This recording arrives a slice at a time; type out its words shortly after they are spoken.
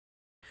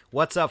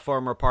What's up,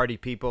 former party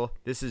people?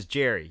 This is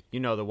Jerry, you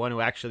know, the one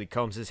who actually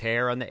combs his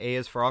hair on the A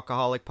is for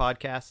Alcoholic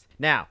podcast.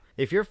 Now,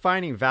 if you're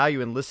finding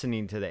value in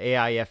listening to the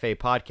AIFA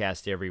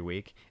podcast every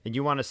week and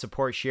you want to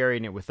support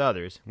sharing it with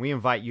others, we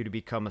invite you to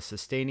become a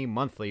sustaining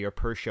monthly or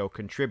per show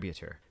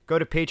contributor. Go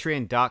to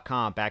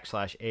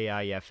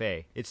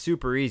patreon.com/AIFA. It's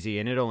super easy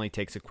and it only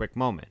takes a quick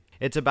moment.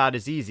 It's about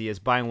as easy as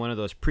buying one of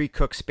those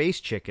pre-cooked space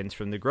chickens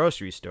from the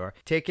grocery store,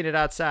 taking it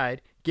outside,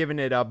 giving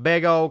it a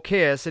big old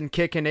kiss, and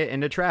kicking it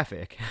into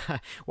traffic.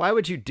 Why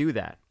would you do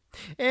that?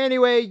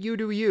 Anyway, you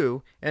do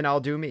you, and I'll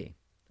do me.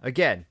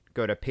 Again,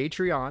 go to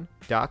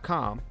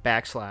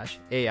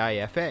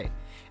patreon.com/AIFA.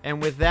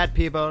 And with that,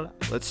 people,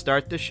 let's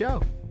start the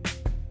show.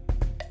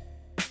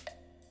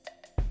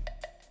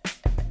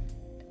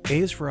 A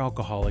is for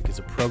Alcoholic is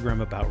a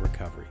program about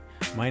recovery.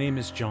 My name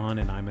is John,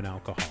 and I'm an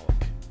alcoholic.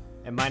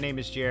 And my name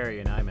is Jerry,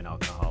 and I'm an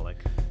alcoholic.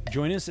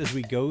 Join us as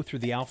we go through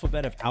the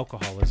alphabet of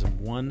alcoholism,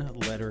 one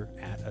letter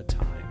at a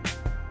time.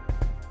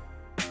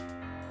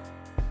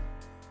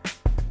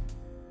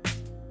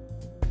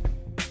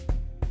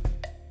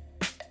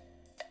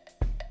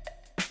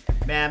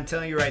 Man, I'm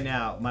telling you right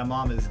now, my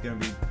mom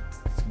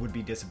would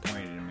be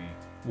disappointed in me.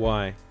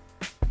 Why?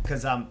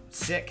 Because I'm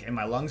sick in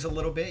my lungs a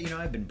little bit, you know,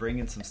 I've been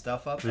bringing some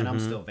stuff up, and I'm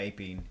still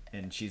vaping.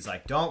 And she's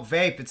like, don't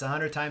vape, it's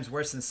 100 times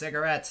worse than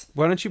cigarettes.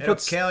 Why don't you It'll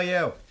kill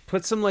you.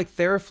 Put some like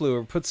Theraflu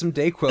or put some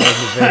Dayquil in the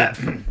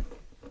vape?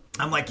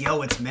 I'm like,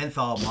 yo, it's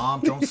menthol,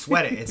 Mom. Don't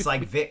sweat it. It's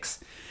like Vicks.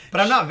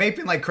 But I'm not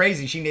vaping like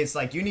crazy. She's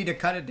like, you need to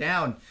cut it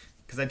down.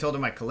 Because I told her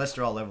my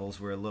cholesterol levels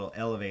were a little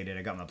elevated.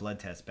 I got my blood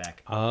test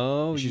back.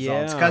 Oh, She's yeah.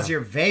 all, it's because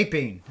you're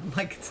vaping. I'm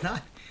like, it's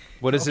not.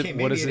 What is okay, it?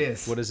 maybe What is it it?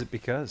 is. What is it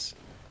because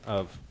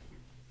of?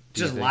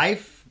 Just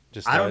life?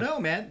 Just I don't life? know,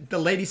 man. The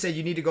lady said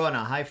you need to go on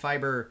a high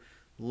fiber,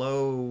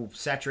 low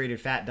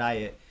saturated fat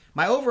diet.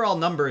 My overall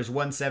number is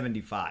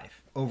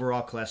 175.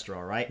 Overall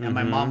cholesterol, right? And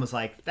my mom was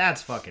like,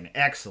 that's fucking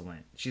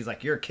excellent. She's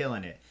like, you're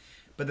killing it.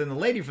 But then the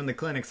lady from the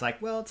clinic's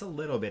like, well, it's a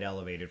little bit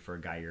elevated for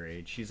a guy your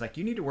age. She's like,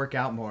 you need to work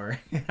out more.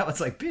 And I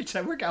was like, bitch,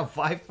 I work out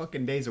 5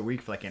 fucking days a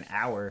week for like an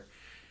hour.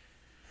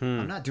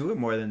 I'm not doing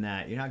more than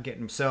that. You're not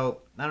getting...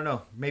 So, I don't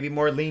know. Maybe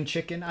more lean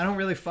chicken. I don't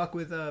really fuck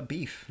with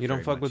beef. You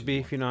don't fuck with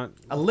beef? You're not...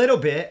 A little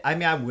bit. I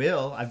mean, I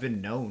will. I've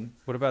been known.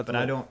 What about But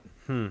I don't...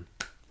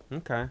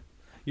 Okay.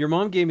 Your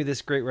mom gave me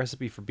this great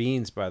recipe for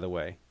beans, by the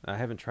way. I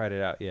haven't tried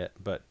it out yet,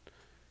 but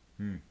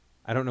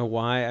I don't know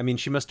why. I mean,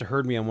 she must have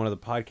heard me on one of the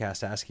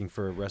podcasts asking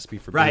for a recipe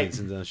for beans,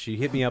 and then she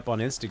hit me up on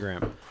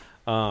Instagram.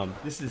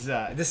 This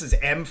is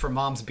M for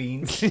Mom's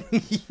Beans.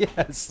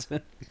 Yes.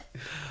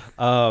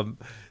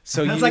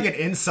 So That's like an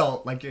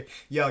insult. Like,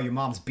 yo, your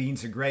mom's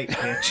beans are great,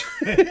 bitch.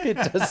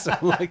 It does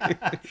sound like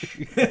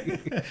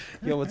it.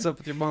 Yo, what's up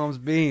with your mom's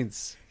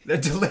beans? They're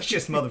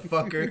delicious,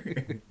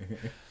 motherfucker.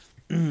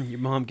 Your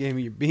mom gave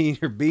me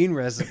your bean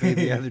recipe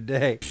the other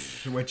day.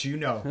 What you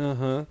know.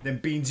 Uh-huh. Them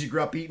beans you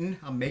grew up eating,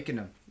 I'm making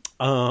them.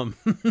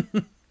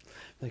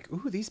 Like,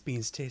 ooh, these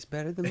beans taste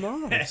better than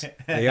mom's.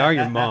 They are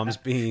your mom's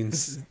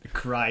beans.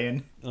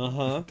 Crying.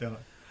 Uh-huh.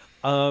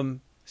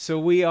 So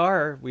we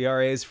are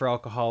A's for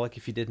Alcoholic.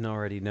 If you didn't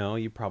already know,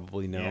 you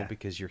probably know Yeah.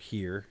 because you're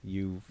here.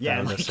 You Yeah,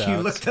 found like us you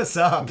out. looked us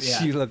up.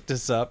 Yeah. You looked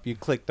us up. You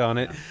clicked on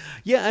it.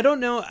 Yeah, I don't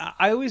know.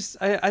 I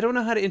don't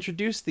know how to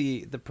introduce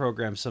the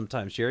program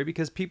sometimes, Jerry,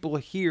 because people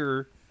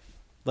here,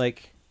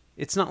 like,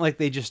 it's not like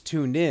they just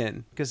tuned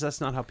in, because that's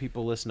not how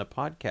people listen to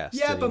podcasts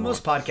Yeah, but anymore.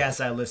 most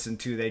podcasts I listen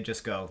to, they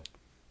just go,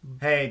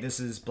 hey, this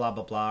is blah,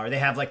 blah, blah. Or they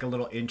have like a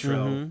little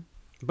intro.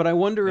 But I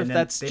wonder if And then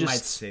that's they just... might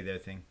say their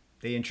thing.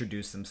 They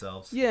introduce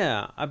themselves.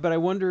 Yeah, but I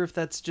wonder if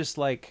that's just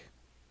like...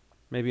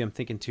 Maybe I'm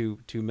thinking too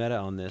meta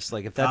on this.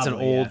 Like, if that's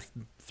Probably, an old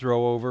yeah.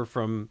 throw over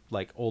from,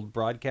 like, old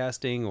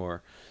broadcasting,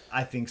 or...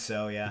 I think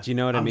so, yeah. Do you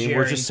know what I I'm mean? Jerry.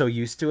 We're just so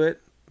used to it.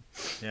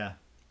 Yeah.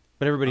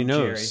 But everybody I'm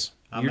knows. Jerry.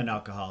 I'm an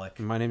alcoholic.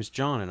 My name's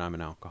John, and I'm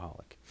an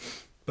alcoholic.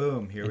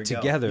 Boom, here we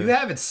together- go. You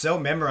have it so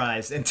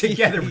memorized, and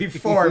together we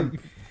form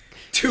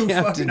two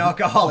Captain fucking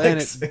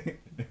alcoholics.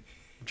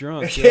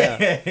 Drunk,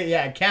 yeah.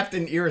 Yeah,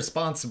 Captain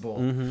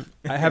Irresponsible.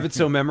 I have it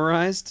so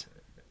memorized.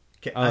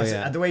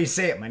 Yeah. The way you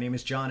say it, my name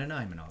is John, and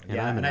I'm an alcoholic.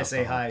 Yeah, I'm an and I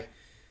say, hi,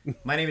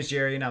 alcoholic. my name is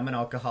Jerry, and I'm an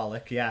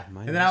alcoholic. Yeah.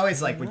 My And name then I is always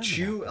Jerry, like would and I'm an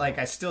chew, alcoholic. like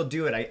I still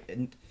do it.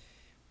 I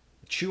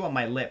chew on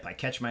my lip. I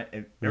catch my,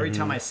 every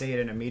time I say it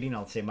in a meeting,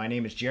 I'll say, my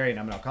name is Jerry, and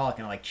I'm an alcoholic.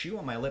 And I like chew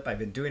on my lip. I've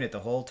been doing it the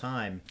whole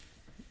time.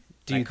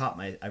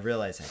 I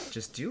realized I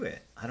just do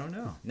it. I don't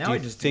know. Now Do I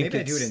you just think maybe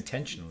I do it it's-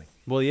 intentionally.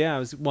 Well,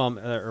 yeah,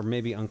 or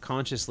maybe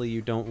unconsciously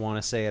you don't want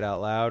to say it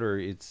out loud, or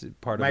it's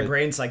part My of it.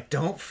 brain's like,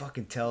 don't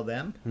fucking tell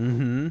them.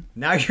 Mm-hmm.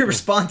 Now you're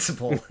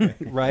responsible.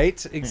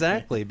 Right?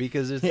 Exactly,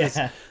 because there's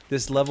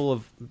this level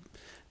of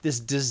this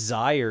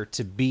desire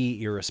to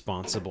be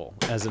irresponsible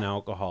as an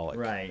alcoholic.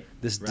 Right.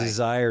 This right.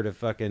 desire to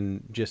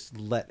fucking just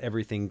let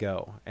everything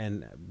go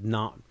and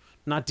not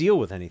deal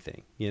with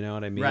anything. You know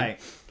what I mean?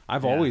 Right.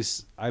 I've Yeah.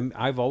 always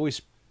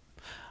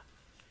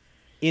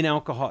in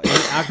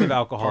active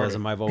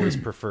alcoholism, I've always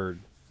preferred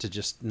to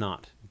just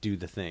not do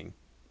the thing.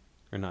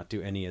 or not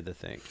do any of the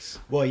things.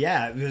 Well,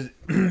 yeah, it was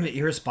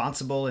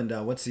irresponsible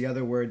and what's the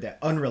other word? That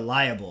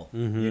unreliable.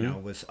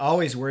 Was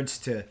always words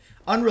to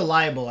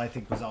unreliable. I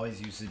think was always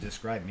used to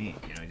describe me.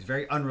 He's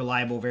very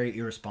unreliable, very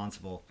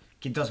irresponsible.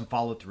 Kid doesn't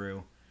follow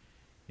through.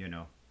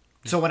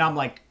 So when I'm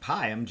like,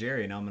 "Hi, I'm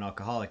Jerry, and I'm an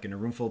alcoholic," in a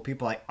room full of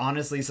people, I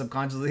honestly,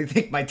 subconsciously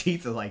think my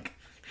teeth are like,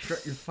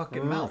 "Shut your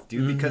fucking mouth,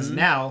 dude!" Because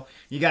now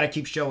you got to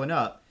keep showing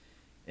up,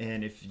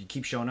 and if you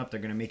keep showing up, they're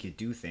gonna make you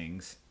do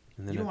things.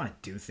 You don't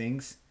want to do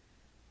things.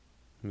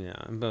 Yeah,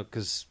 but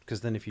because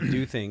then if you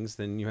do things,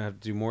 then you have to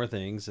do more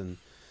things, and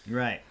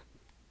right.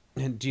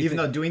 And even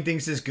though doing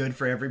things is good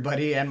for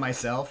everybody and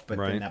myself, but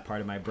right. then that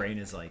part of my brain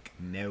is like,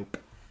 nope.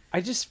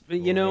 I just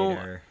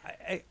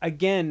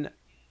again,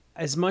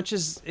 as much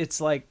as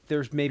it's like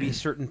there's maybe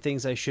certain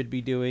things I should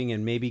be doing,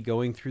 and maybe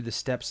going through the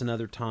steps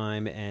another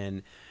time,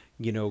 and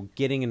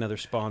getting another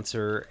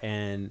sponsor,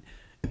 and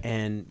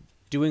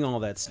doing all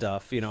that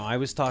stuff. I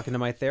was talking to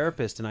my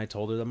therapist, and I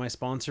told her that my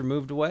sponsor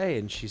moved away,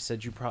 and she said,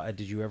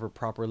 did you ever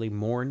properly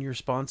mourn your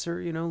sponsor,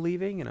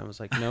 leaving? And I was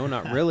like, no,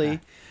 not really.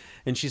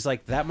 And she's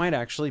like, that might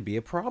actually be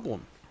a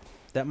problem.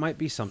 That might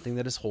be something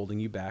that is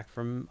holding you back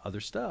from other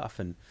stuff.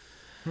 And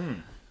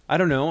I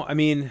don't know. I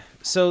mean,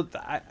 so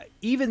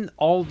even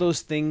all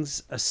those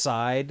things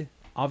aside,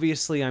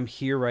 obviously I'm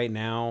here right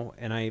now,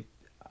 and I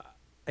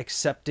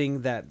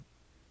accepting the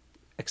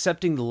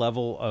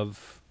level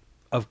of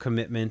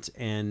commitment,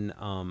 and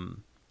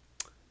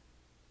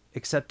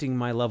accepting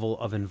my level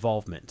of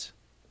involvement.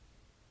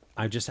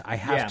 I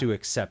have to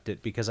accept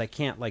it, because I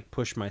can't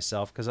push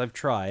myself, because I've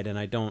tried and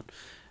I don't,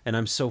 and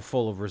I'm so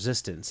full of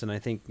resistance. And I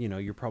think,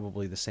 you're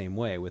probably the same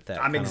way with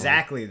that. I'm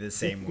exactly the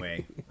same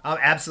way. I'm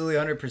absolutely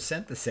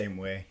 100% the same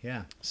way.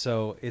 Yeah.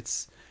 So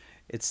it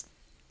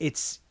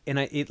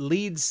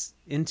leads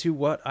into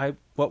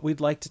what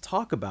we'd like to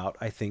talk about,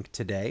 I think,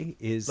 today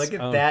is... Look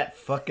at that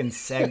fucking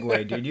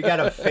segue, dude. You got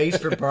a face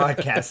for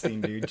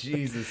broadcasting, dude.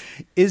 Jesus.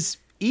 Is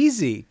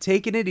easy.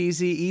 Taking it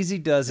easy. Easy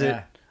does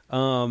it.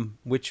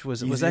 Which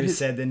was that his,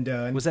 said than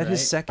done. Was that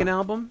his second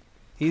album?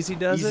 Easy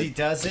Does It? Easy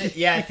Does It?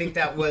 Yeah, I think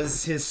that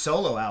was his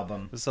solo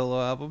album. The solo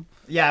album?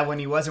 Yeah, when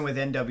he wasn't with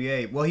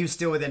NWA. Well, he was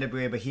still with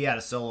NWA, but he had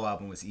a solo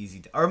album was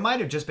Easy. Or it might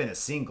have just been a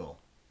single.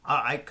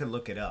 I could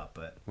look it up,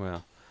 but...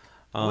 Well...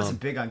 I wasn't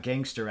big on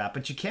gangster rap,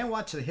 but you can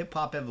watch the Hip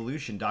Hop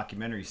Evolution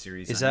documentary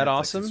series. Is that Netflix.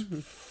 awesome?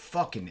 It's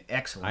fucking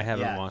excellent. I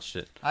haven't watched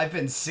it. I've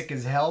been sick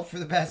as hell for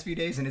the past few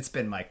days, and it's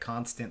been my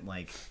constant,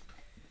 like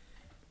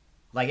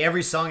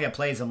every song that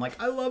plays, I'm like,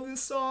 I love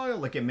this song. I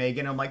look at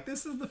Megan, I'm like,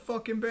 this is the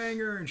fucking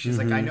banger. And she's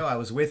like, I know, I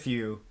was with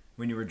you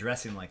when you were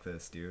dressing like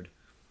this, dude.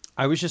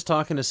 I was just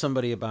talking to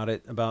somebody about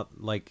it, about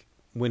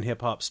when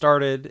hip hop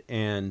started,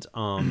 and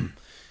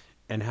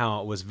and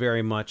how it was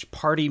very much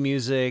party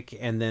music,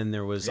 and then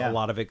there was a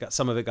lot of it.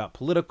 Some of it got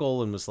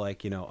political and was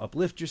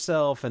uplift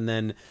yourself, and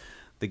then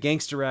the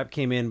gangster rap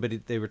came in.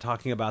 But they were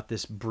talking about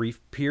this brief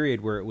period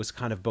where it was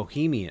kind of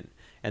bohemian,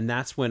 and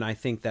that's when I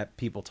think that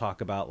people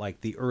talk about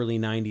the early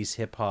 '90s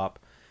hip hop,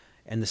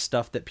 and the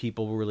stuff that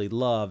people really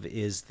love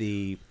is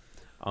the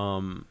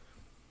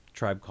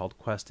Tribe Called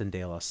Quest and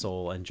De La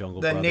Soul and Jungle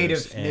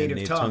Brothers.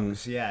 Native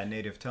Tongues. Yeah,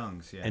 Native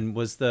Tongues. Yeah. And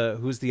who's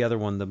the other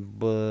one? The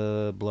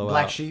Blowout.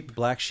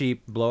 Black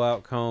Sheep,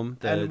 Blowout Comb.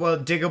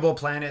 Diggable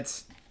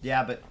Planets.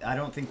 Yeah, but I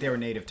don't think they were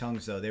Native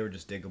Tongues, though. They were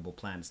just Diggable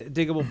Planets.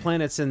 Diggable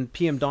Planets, and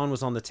PM Dawn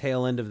was on the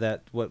tail end of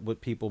that,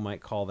 what people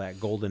might call that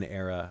golden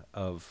era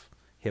of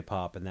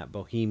hip-hop, and that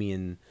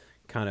bohemian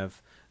kind of...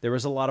 There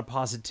was a lot of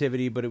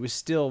positivity, but it was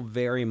still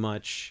very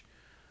much...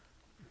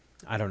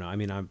 I don't know. I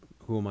mean,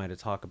 who am I to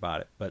talk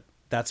about it? But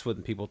that's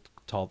when people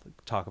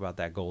talk about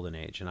that golden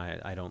age, and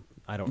I don't.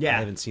 I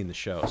haven't seen the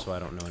show, so I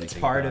don't know anything. It's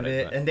part about of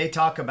it, and they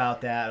talk about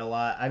that a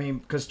lot. I mean,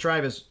 because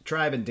Tribe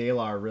and De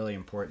La are really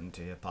important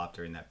to hip hop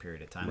during that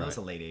period of time. Right. That was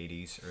the late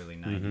 '80s, early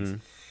 '90s. Mm-hmm.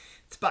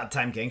 It's about the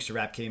time gangster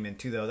rap came in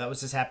too, though. That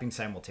was just happening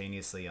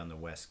simultaneously on the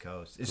West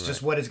Coast. It's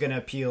just what is going to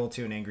appeal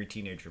to an angry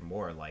teenager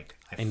more,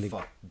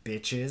 fuck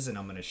bitches and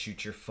I'm going to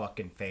shoot your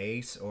fucking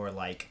face, or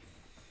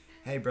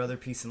hey brother,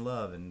 peace and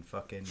love, and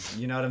fucking,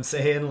 you know what I'm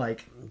saying?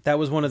 That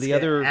was one of the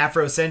other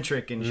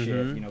Afrocentric and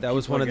shit. That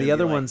was one of the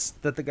other ones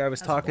that the guy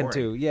was talking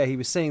to. Yeah, he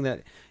was saying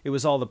that it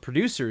was all the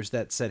producers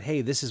that said,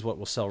 "Hey, this is what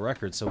will sell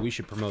records, so we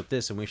should promote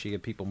this, and we should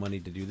give people money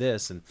to do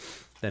this," and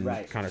then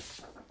kind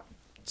of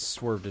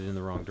swerved it in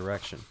the wrong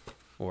direction,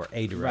 or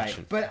a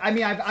direction. Right. But I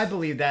mean, I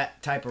believe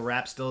that type of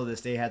rap still to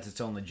this day has its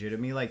own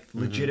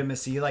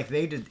legitimacy.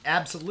 They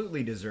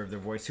absolutely deserve their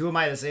voice. Who am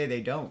I to say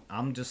they don't?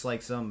 I'm just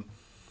some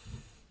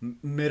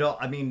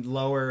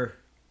lower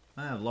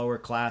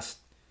class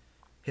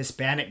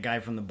Hispanic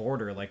guy from the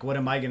border. What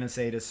am I going to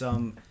say to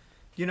some,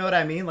 you know what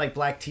I mean?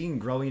 Black teen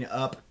growing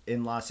up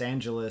in Los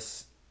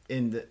Angeles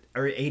in the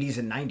 80s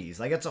and 90s.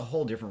 That's a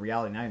whole different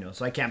reality than I know.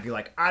 So I can't be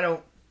I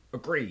don't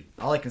agree.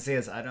 All I can say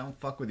is I don't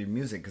fuck with your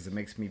music because it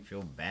makes me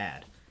feel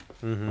bad.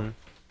 Mm-hmm.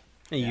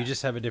 And you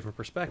just have a different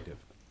perspective.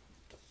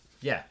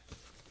 Yeah.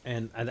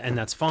 And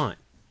that's fine.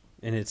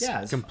 And it's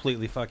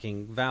completely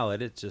fucking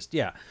valid. It's just,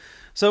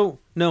 So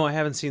no, I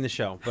haven't seen the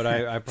show, but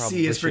I probably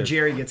C is for should.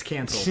 Jerry gets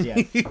canceled.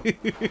 Yeah.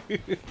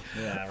 Yeah,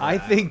 right. I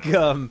think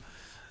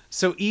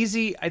so.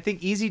 Easy. I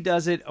think Easy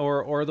does it,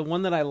 or the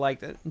one that I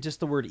liked, just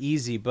the word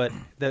easy, but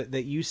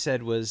that you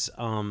said was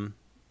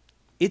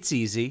it's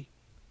easy.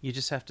 You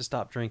just have to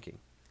stop drinking.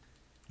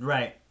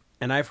 Right.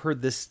 And I've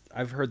heard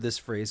this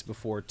phrase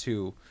before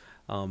too,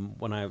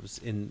 when I was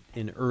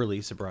in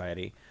early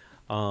sobriety.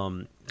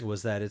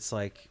 Was that it's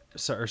like,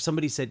 or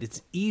somebody said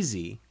it's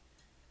easy.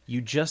 You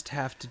just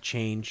have to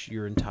change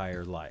your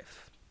entire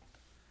life.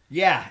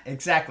 Yeah,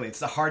 exactly. It's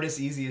the hardest,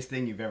 easiest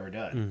thing you've ever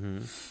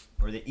done,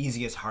 or the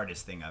easiest,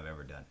 hardest thing I've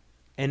ever done.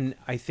 And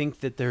I think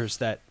that there's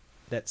that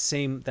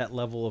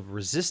level of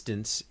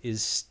resistance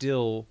is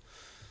still,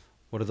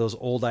 what are those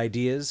old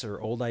ideas or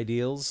old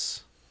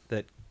ideals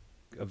that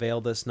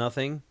availed us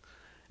nothing?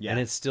 Yeah. And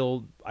it's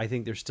still, I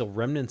think there's still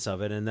remnants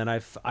of it. And then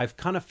I've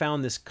kind of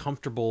found this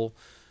comfortable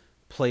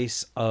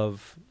place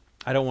of,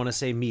 I don't want to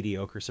say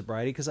mediocre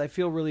sobriety, because I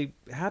feel really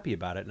happy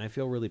about it and I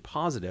feel really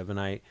positive, and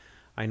I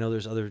know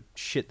there's other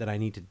shit that I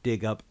need to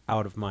dig up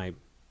out of my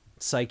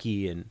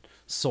psyche and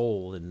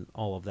soul and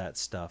all of that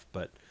stuff.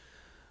 But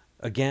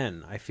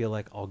again, I feel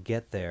like I'll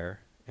get there,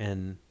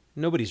 and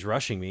nobody's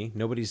rushing me.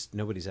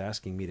 Nobody's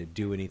asking me to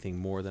do anything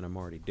more than I'm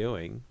already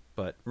doing.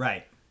 But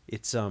right,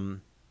 it's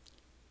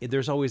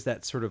there's always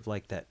that sort of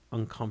like that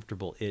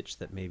uncomfortable itch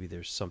that maybe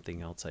there's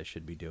something else I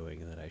should be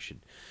doing, and that I should,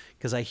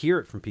 because I hear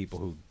it from people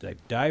who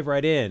like dive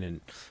right in, and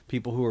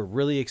people who are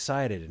really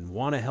excited and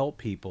want to help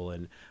people.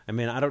 And I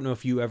mean, I don't know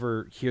if you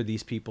ever hear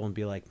these people and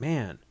be like,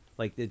 man,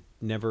 like it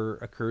never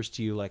occurs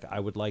to you like I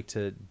would like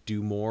to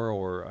do more,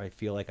 or I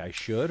feel like I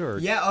should, or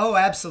yeah, oh,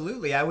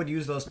 absolutely. I would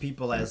use those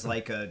people as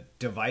like a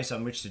device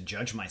on which to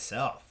judge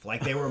myself.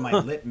 Like they were my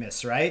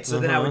litmus, right?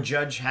 So then I would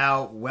judge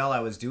how well I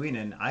was doing,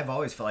 and I've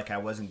always felt like I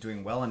wasn't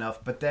doing well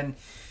enough. But then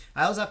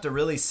I also have to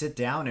really sit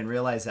down and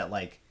realize that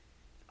like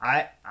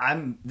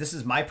this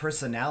is my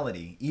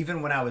personality.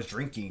 Even when I was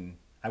drinking,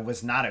 I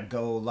was not a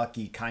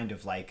go-lucky kind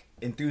of like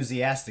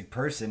enthusiastic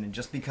person, and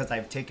just because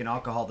I've taken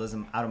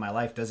alcoholism out of my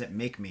life doesn't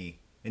make me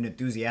an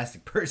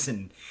enthusiastic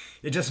person.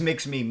 It just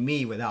makes me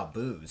me without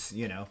booze,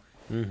 you know?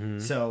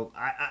 So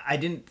I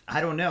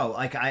don't know.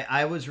 Like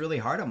I was really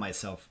hard on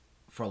myself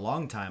for a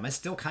long time. I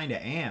still kind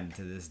of am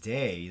to this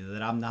day,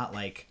 that I'm not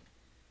like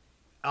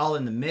all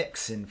in the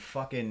mix and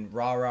fucking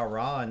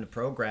rah in the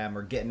program,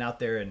 or getting out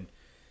there and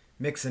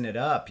mixing it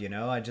up, you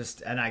know. I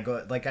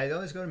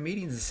always go to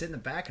meetings and sit in the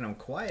back and I'm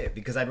quiet,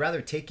 because I'd rather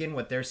take in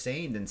what they're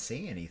saying than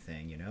say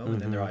anything, you know.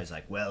 And then they're always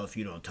like, well, if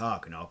you don't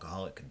talk, an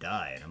alcoholic could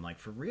die. And I'm like,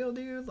 for real,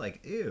 dude?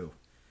 Like, ew.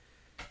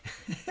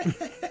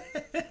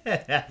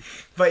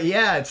 But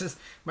yeah, it's just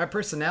my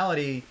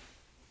personality.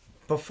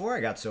 Before I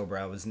got sober,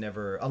 I was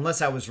never,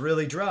 unless I was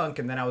really drunk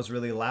and then I was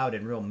really loud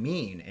and real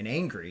mean and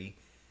angry.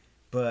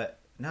 But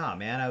nah,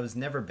 man, I was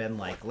never been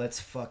like,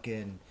 let's put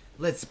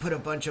a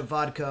bunch of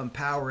vodka and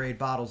Powerade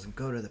bottles and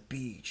go to the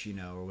beach, you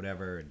know, or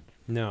whatever. And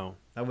no,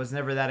 I was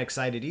never that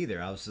excited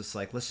either. I was just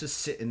like, let's just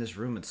sit in this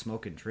room and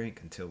smoke and drink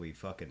until we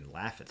fucking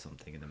laugh at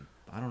something. And then,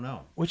 I don't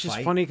know. Which is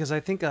funny, because I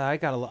think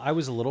I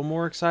was a little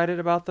more excited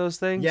about those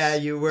things. Yeah,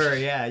 you were,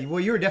 yeah. Well,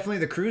 you were definitely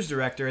the cruise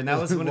director, and that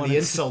was one of the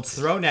insults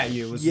thrown at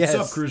you. Was, yes.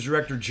 What's up, cruise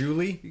director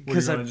Julie? Were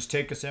you going to just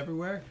take us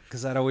everywhere?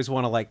 Because I'd always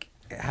want to, like,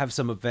 have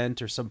some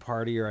event or some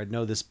party, or I'd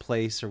know this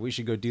place, or we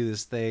should go do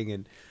this thing.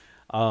 And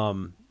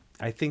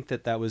I think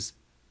that was,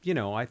 you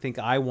know, I think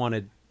I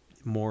wanted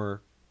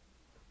more.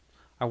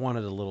 I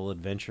wanted a little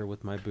adventure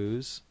with my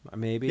booze,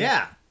 maybe.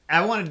 Yeah,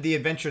 I wanted the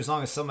adventure as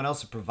long as someone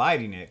else was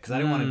providing it, because I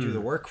didn't want to do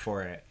the work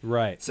for it.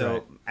 Right. So,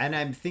 right. And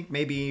I think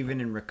maybe even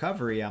in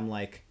recovery, I'm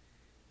like,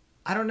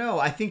 I don't know.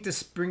 I think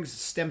this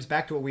stems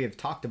back to what we have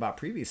talked about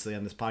previously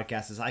on this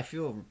podcast, is I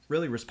feel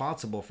really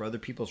responsible for other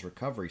people's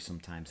recovery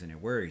sometimes, and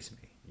it worries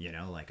me. You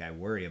know, like I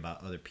worry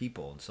about other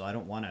people, and so I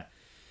don't want to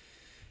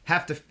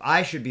have to.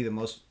 I should be the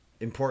most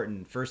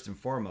important first and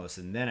foremost,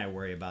 and then I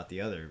worry about the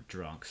other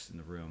drunks in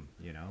the room,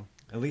 you know.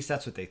 At least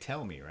that's what they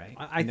tell me, right?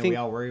 I think we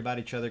all worry about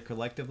each other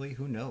collectively.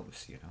 Who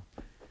knows, you know?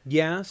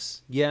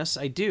 Yes,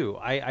 I do.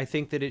 I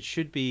think that it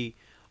should be,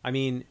 I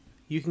mean,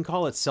 you can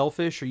call it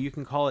selfish, or you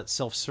can call it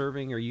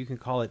self-serving, or you can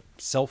call it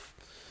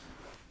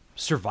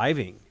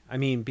self-surviving. I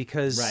mean,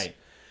 because right.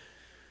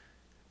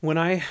 When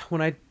I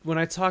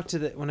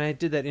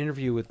did that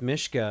interview with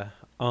Mishka,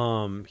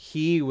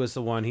 he was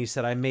the one. He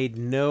said, I made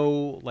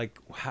no, like,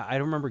 I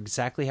don't remember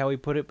exactly how he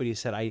put it, but he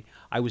said, I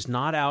was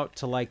not out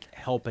to like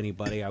help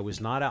anybody. I was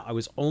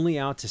only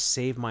out to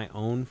save my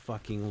own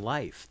fucking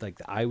life. Like,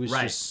 I was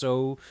right. just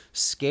so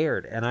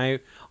scared. And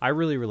I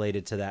really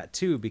related to that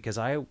too, because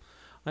I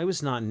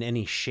was not in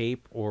any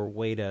shape or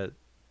way to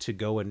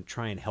go and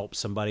try and help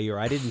somebody, or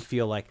I didn't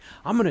feel like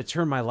I'm going to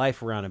turn my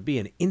life around and be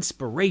an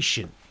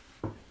inspiration.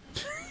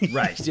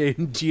 Right. Do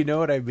you know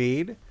what I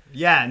mean?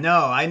 Yeah,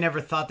 no, I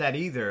never thought that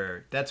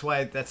either. That's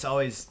why that's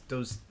always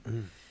those.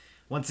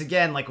 Once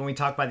again, like when we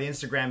talk about the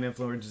Instagram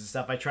influencers and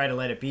stuff, I try to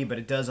let it be, but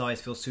it does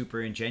always feel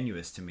super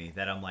ingenuous to me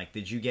that I'm like,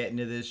 did you get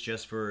into this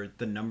just for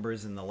the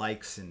numbers and the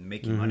likes and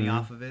making money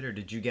off of it, or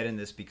did you get in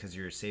this because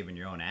you're saving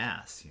your own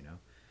ass, you know?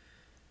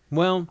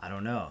 Well, I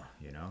don't know,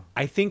 you know.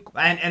 I think,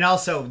 And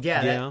also,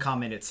 Yeah. that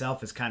comment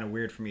itself is kind of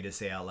weird for me to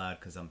say out loud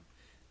because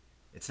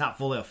it's not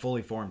a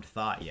fully formed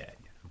thought yet.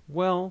 You know?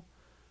 well,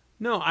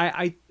 no,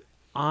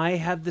 I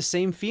have the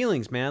same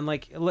feelings, man.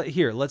 Like,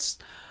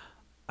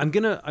 I'm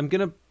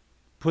gonna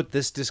put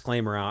this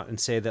disclaimer out and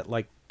say that,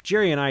 like,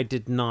 Jerry and I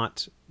did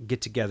not get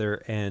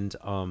together and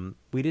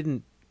we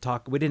didn't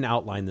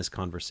outline this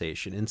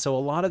conversation, and so a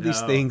lot of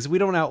these things we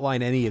don't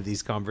outline any of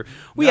these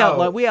we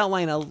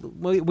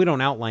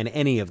don't outline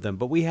any of them,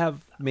 but we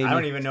have maybe I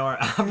don't even know.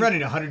 I'm running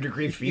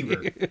 100-degree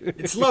fever.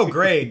 It's low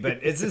grade,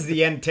 but this is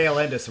the tail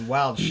end of some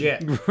wild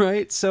shit.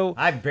 right. So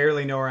I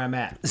barely know where I'm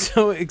at.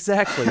 So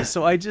exactly.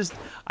 So I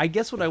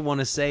guess what I want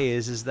to say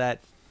is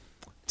that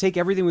take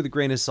everything with a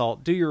grain of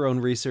salt, do your own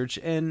research,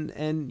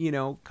 and you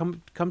know,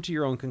 come to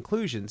your own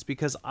conclusions,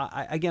 because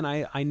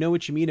I know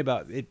what you mean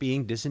about it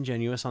being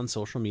disingenuous on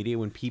social media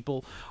when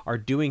people are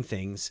doing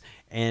things,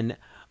 and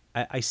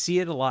I see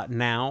it a lot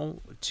now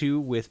too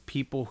with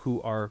people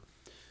who are,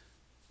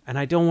 and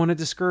I don't want to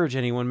discourage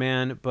anyone,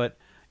 man, but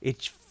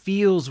it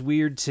feels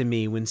weird to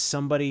me when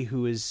somebody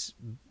who is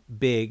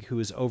big, who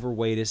is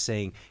overweight, is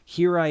saying,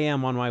 "Here I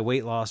am on my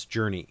weight loss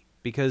journey."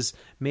 Because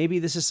maybe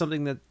this is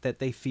something that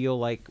they feel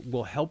like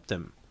will help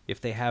them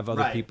if they have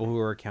other people who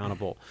are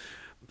accountable.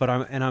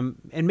 But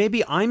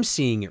maybe I'm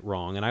seeing it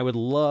wrong, and I would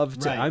love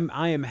to. Right.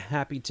 I am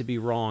happy to be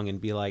wrong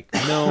and be like,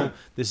 no,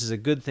 this is a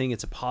good thing.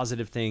 It's a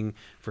positive thing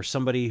for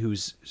somebody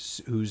who's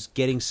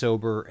getting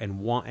sober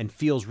and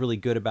feels really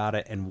good about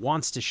it and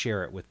wants to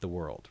share it with the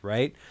world,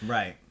 right?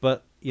 Right.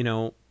 But you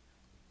know.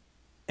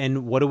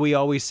 And what do we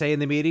always say in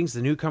the meetings?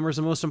 The newcomer's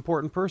the most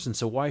important person.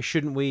 So why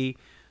shouldn't we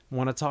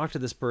want to talk to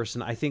this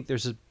person? I think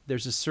there's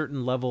a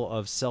certain level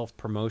of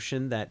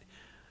self-promotion that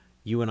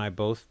you and I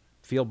both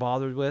feel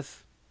bothered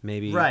with.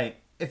 Maybe. Right.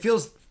 It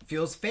feels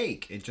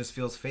fake. It just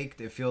feels fake.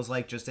 It feels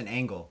like just an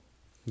angle.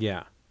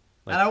 Yeah.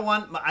 Like,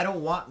 I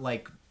don't want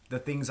like the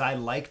things I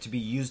like to be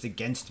used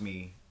against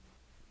me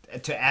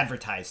to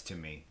advertise to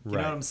me. You know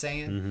what I'm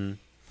saying? Mm-hmm.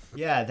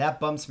 Yeah, that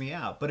bumps me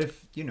out. But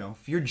if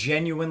you're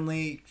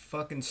genuinely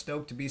fucking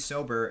stoked to be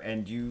sober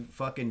and you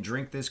fucking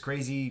drink this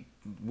crazy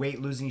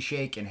weight-losing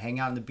shake and hang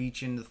out on the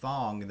beach in the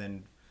thong,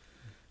 then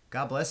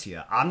God bless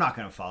you. I'm not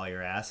going to follow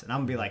your ass. And I'm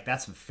going to be like,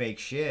 that's some fake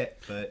shit.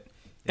 But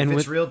if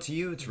it's real to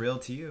you, it's real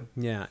to you.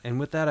 Yeah, and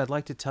with that, I'd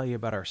like to tell you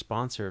about our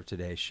sponsor of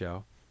today's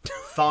show.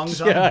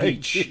 Thongs on the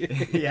beach.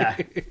 Yeah.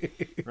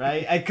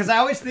 Right? Because I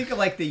always think of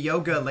like the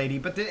yoga lady,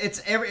 but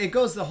it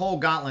goes the whole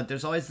gauntlet.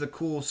 There's always the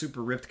cool,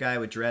 super ripped guy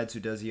with dreads who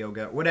does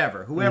yoga,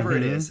 whoever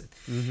it is.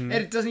 Mm-hmm.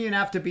 And it doesn't even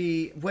have to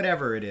be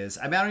whatever it is.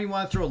 I mean, I don't even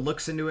want to throw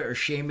looks into it or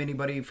shame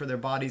anybody for their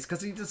bodies,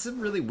 because it's a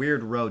really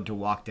weird road to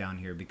walk down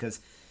here, because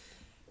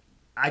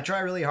I try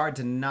really hard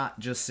to not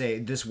just say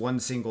this one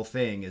single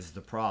thing is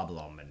the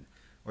problem,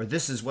 or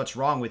this is what's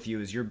wrong with you,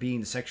 is you're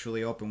being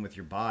sexually open with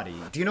your body.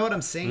 Do you know what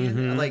I'm saying?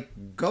 Mm-hmm.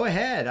 Like, go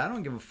ahead. I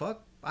don't give a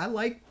fuck. I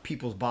like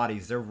people's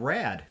bodies. They're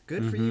rad.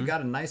 Good for you. Got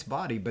a nice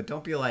body. But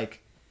don't be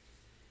like,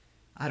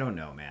 I don't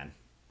know, man.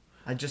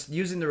 I just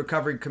using the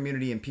recovery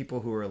community and people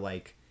who are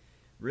like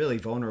really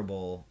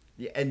vulnerable,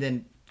 and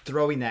then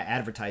throwing that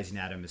advertising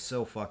at them is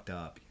so fucked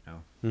up, you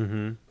know?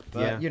 Mm-hmm.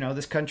 But,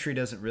 this country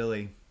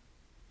they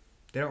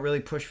don't really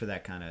push for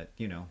that kind of,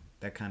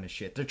 that kind of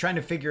shit. They're trying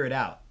to figure it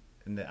out.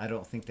 And I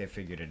don't think they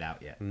figured it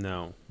out yet.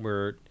 No,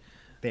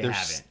 they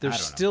haven't.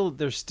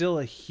 There's still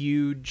a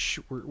huge.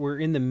 We're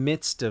in the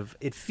midst of.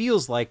 It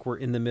feels like we're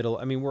in the middle.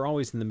 I mean, we're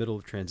always in the middle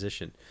of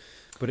transition,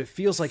 but it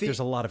feels like there's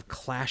a lot of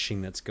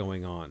clashing that's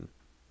going on.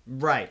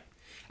 Right,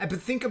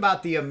 but think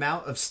about the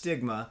amount of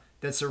stigma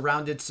that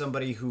surrounded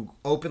somebody who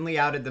openly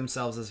outed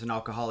themselves as an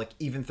alcoholic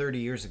even 30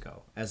 years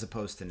ago, as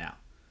opposed to now.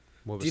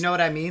 Do you know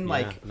what I mean?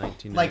 Yeah,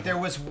 like there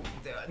was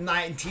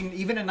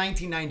even in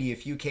 1990,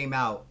 if you came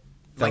out.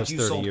 Like you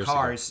sold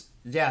cars,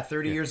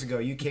 30 years ago.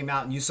 You came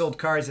out and you sold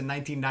cars in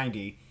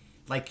 1990,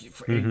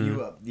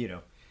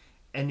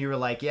 and you were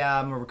like, "Yeah,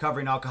 I'm a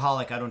recovering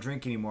alcoholic. I don't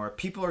drink anymore."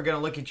 People are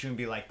gonna look at you and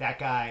be like, "That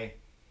guy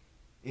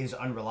is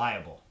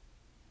unreliable.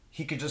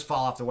 He could just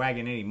fall off the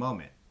wagon any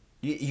moment."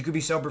 You could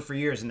be sober for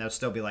years and they'll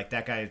still be like,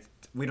 "That guy,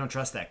 we don't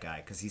trust that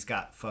guy because he's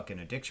got fucking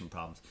addiction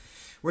problems."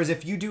 Whereas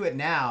if you do it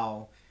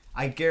now,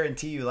 I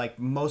guarantee you, like,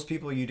 most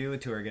people you do it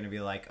to are going to be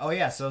like, oh,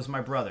 yeah, so is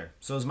my brother.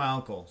 So is my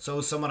uncle. So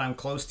is someone I'm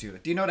close to.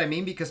 Do you know what I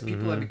mean? Because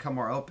people have become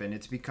more open.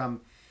 It's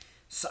become,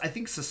 I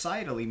think,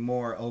 societally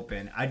more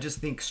open. I just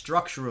think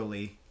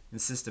structurally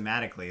and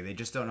systematically, they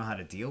just don't know how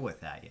to deal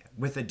with that yet.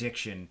 With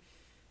addiction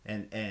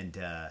and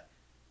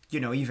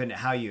even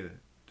how you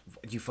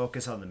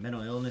focus on the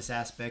mental illness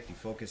aspect. You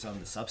focus on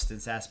the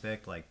substance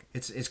aspect. Like,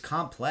 it's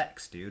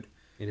complex, dude.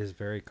 It is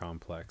very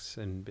complex.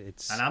 And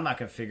I'm not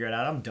going to figure it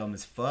out. I'm dumb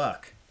as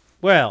fuck.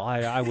 Well,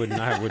 I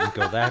wouldn't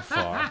go that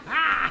far.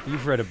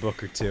 You've read a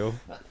book or two.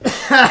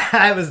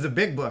 It was the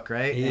big book,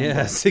 right?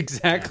 Yes,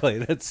 exactly.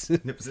 Yeah.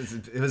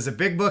 It was a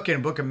big book and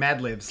a book of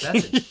Mad Libs.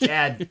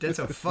 That's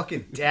a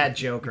fucking dad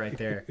joke right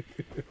there.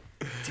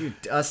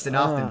 Dude, dusting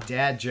off them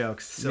dad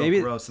jokes. So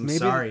gross. I'm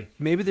sorry.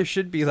 Maybe there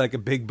should be like a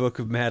big book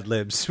of Mad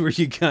Libs where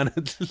you kind of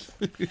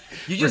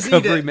you just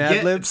need to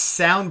get a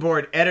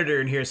soundboard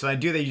editor in here. So I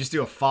do that. You just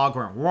do a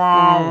foghorn.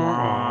 Wah,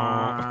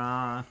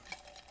 wah.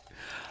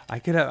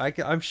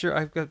 I'm sure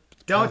I've got.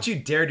 Don't you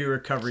dare do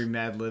recovery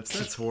Mad Libs.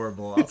 That's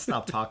horrible. I'll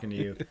stop talking to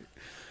you.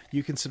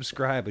 You can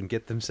subscribe and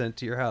get them sent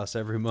to your house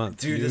every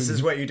month. Dude, this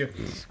is what you do.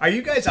 Are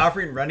you guys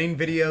offering running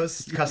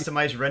videos,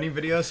 customized running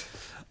videos?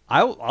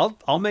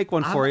 I'll make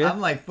one for you.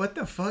 I'm like, what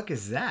the fuck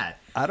is that?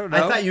 I don't know.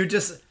 I thought you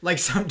just, like,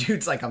 some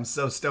dude's like, I'm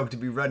so stoked to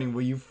be running.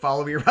 Will you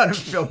follow me around and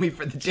film me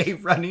for the day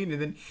running and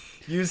then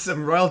use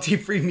some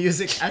royalty-free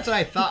music? That's what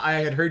I thought I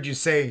had heard you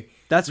say.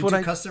 That's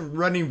what custom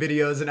running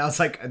videos, and I was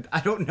like,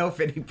 I don't know if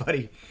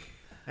anybody...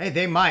 Hey,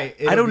 they might.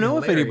 I don't know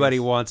if anybody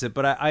wants it,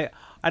 but I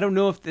don't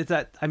know if it's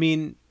that... I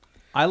mean...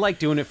 I like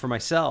doing it for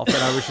myself, and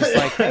I was just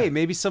like, hey,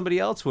 maybe somebody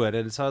else would.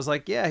 And so I was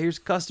like, yeah, here's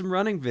a custom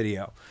running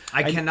video.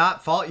 I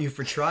cannot fault you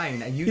for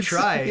trying. You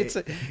try.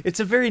 It's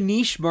a very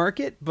niche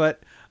market,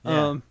 but...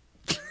 Yeah,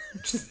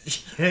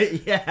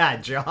 yeah,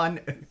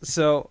 John.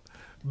 So,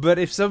 but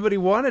if somebody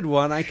wanted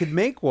one, I could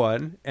make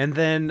one. And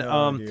then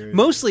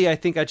mostly I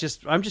think I'm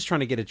just trying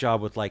to get a job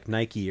with like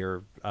Nike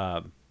or,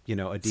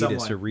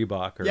 Adidas or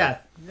Reebok. Or, yeah.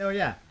 Oh,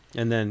 yeah.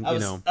 And then, I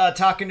was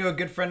talking to a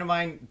good friend of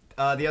mine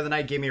the other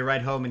night, gave me a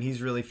ride home, and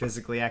he's really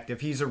physically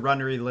active. He's a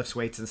runner. He lifts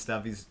weights and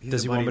stuff.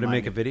 Does he want me to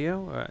make a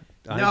video?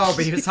 No,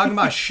 but he was talking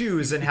about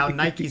shoes and how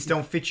Nikes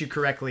don't fit you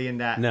correctly in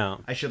that.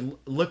 No. I should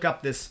look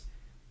up this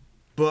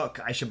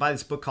book. I should buy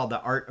this book called The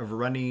Art of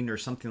Running or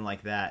something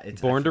like that.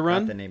 Born to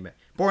Run? The name of it.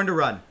 Born to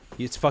Run.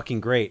 It's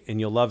fucking great,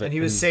 and you'll love it. And he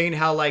was saying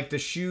how, like, the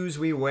shoes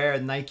we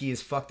wear, Nike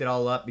has fucked it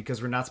all up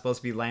because we're not supposed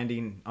to be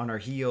landing on our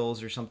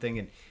heels or something.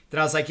 And then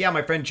I was like, yeah,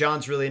 my friend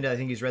John's really into it. I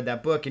think he's read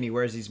that book, and he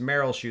wears these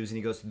Merrell shoes, and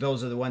he goes,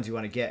 those are the ones you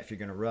want to get if you're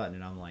going to run.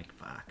 And I'm like,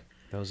 fuck.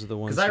 Those are the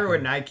ones. Because I wear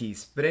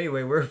Nikes. But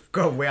anyway, we're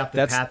going way off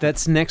the path.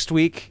 That's next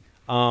week.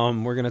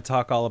 We're going to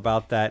talk all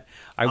about that.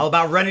 All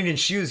about running in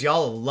shoes.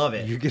 Y'all will love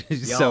it.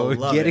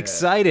 Get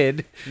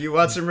excited. You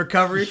want some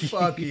recovery?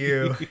 Fuck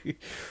you.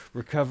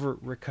 Recover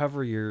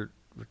your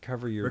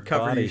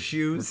body. Your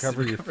shoes.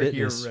 Recover your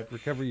fitness.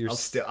 Recover your...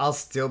 I'll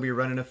still be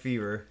running a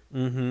fever.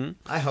 Mm-hmm.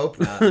 I hope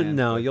not, man.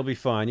 No, you'll be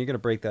fine. You're going to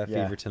break that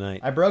fever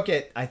tonight. I broke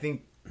it, I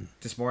think,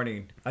 this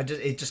morning.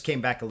 It just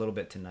came back a little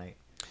bit tonight.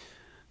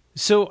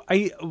 So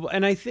I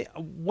think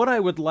what I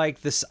would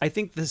like this. I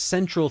think the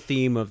central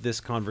theme of this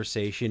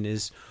conversation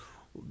is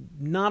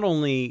not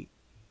only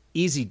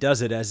easy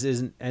does it as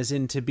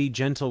in to be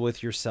gentle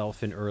with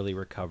yourself in early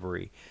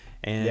recovery,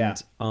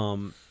 and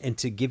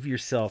to give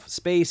yourself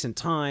space and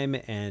time,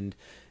 and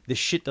this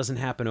shit doesn't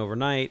happen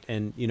overnight.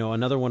 And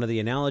another one of the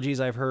analogies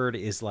I've heard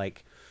is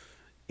like,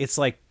 it's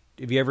like,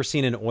 have you ever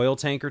seen an oil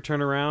tanker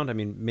turn around? I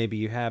mean, maybe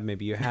you have,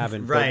 maybe you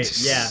haven't.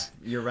 Right, yeah,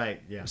 you're right,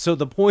 yeah. So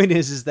the point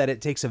is that it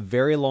takes a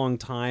very long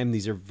time.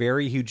 These are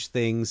very huge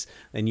things,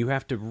 and you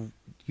have to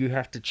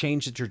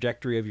change the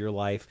trajectory of your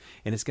life,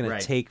 and it's going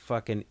to take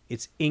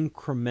it's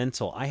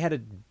incremental. I had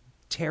a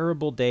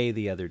terrible day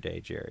the other day,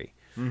 Jerry.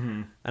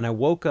 Mm-hmm. And I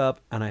woke up,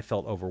 and I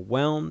felt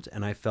overwhelmed,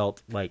 and I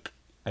felt like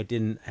I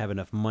didn't have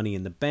enough money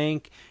in the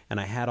bank, and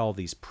I had all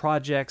these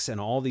projects and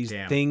all these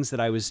things that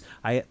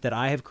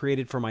I have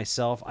created for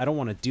myself. I don't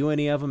want to do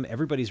any of them.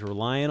 Everybody's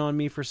relying on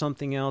me for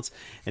something else,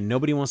 and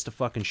nobody wants to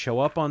fucking show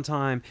up on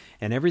time,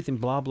 and everything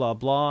blah blah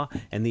blah.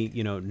 And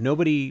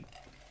nobody,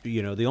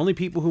 the only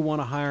people who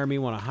want to hire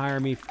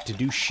me to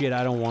do shit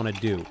I don't want to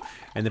do,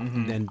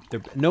 and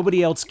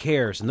nobody else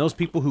cares, and those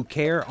people who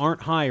care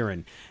aren't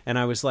hiring. And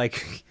I was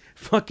like,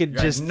 fucking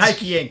just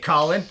Nike ain't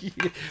calling.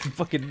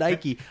 Fucking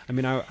Nike. I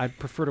mean, I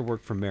prefer to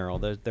work for Merrell.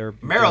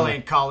 Merrell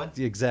ain't calling.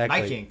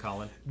 Exactly. Nike ain't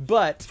calling.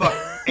 But fuck,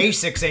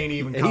 Asics ain't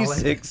even calling.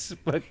 Asics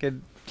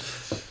fucking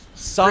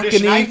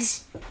British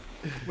Knights.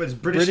 Was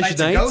British Knights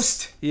a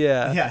ghost?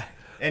 Yeah. Yeah.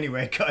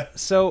 Anyway, go ahead.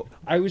 So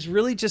I was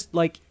really just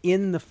like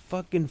in the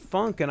fucking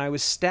funk, and I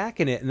was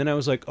stacking it, and then I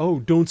was like, "Oh,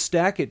 don't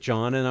stack it,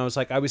 John." And I was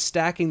was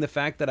stacking the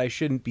fact that I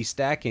shouldn't be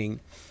stacking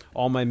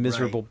all my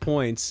miserable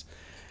points.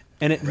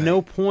 And at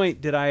no point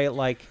did I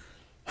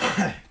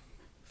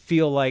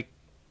feel like,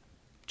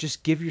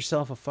 just give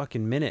yourself a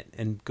fucking minute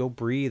and go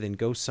breathe and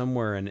go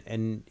somewhere.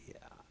 And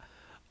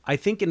I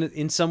think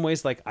in some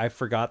ways, I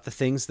forgot the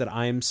things that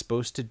I am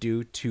supposed to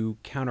do to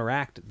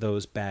counteract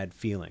those bad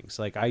feelings.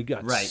 Like I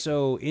got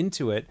so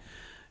into it,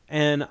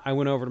 and I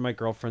went over to my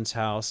girlfriend's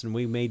house, and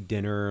we made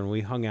dinner, and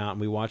we hung out,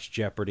 and we watched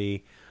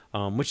Jeopardy.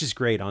 Which is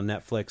great on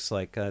Netflix.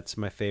 That's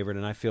my favorite,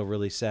 and I feel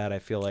really sad. I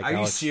feel like Are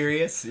you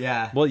serious?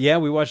 Yeah. Well, yeah,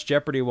 we watch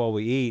Jeopardy while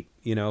we eat.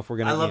 If we're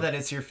gonna. I love that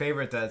it's your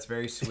favorite. That's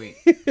very sweet.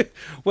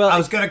 Well, I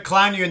was gonna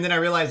clown you, and then I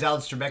realized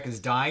Alex Trebek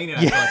is dying, and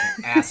I felt like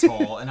an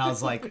asshole. And I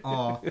was like,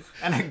 oh.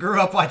 And I grew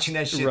up watching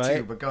that shit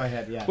too. But go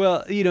ahead, yeah.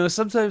 Well,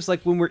 sometimes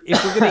if we're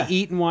gonna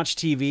eat and watch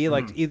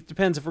TV, it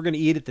depends. If we're gonna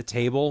eat at the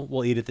table,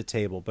 we'll eat at the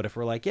table. But if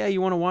we're like, yeah,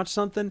 you want to watch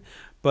something,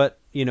 but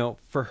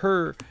for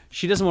her,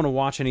 she doesn't want to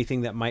watch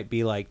anything that might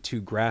be too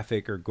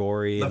graphic or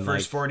gory. The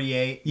first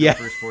 48. Yeah,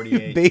 the first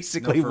 48.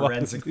 Basically, no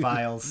Forensic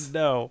Files.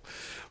 No,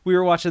 we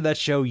were watching that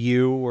show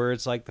where where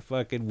it's like the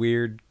fucking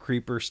weird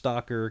creeper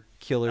stalker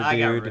killer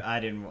dude.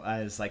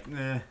 I was like,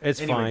 nah.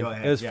 It's Anyway, fine. go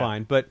ahead. It was Yeah.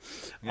 fine. But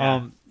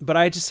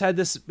I just had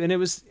this, and it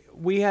was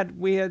we had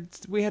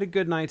a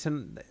good night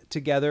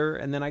together,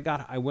 and then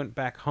I went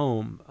back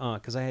home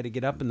because I had to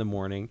get up in the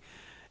morning,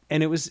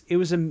 and it was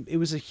a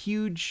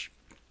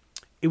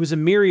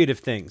myriad of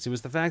things. It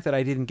was the fact that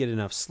I didn't get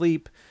enough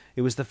sleep.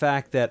 It was the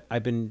fact that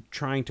I've been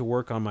trying to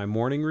work on my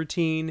morning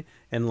routine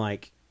and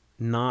like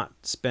not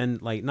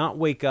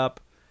wake up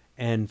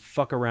and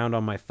fuck around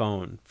on my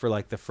phone for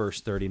like the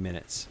first 30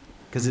 minutes.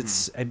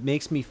 Because it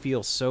makes me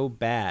feel so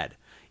bad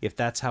if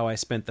that's how I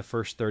spent the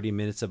first 30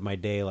 minutes of my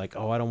day. Like,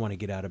 oh, I don't want to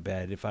get out of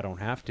bed if I don't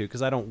have to,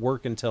 because I don't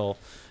work until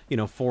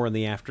 4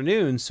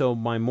 p.m. So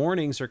my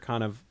mornings are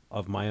kind of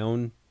my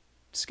own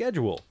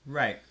schedule.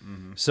 Right.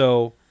 Mm-hmm.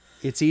 So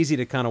it's easy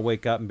to kind of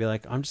wake up and be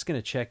like, I'm just going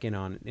to check in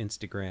on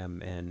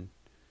Instagram and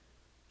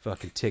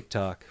fucking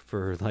TikTok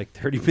for like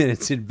 30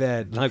 minutes in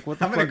bed. Like, what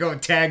the I'm going to go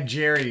tag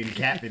Jerry in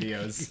cat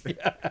videos.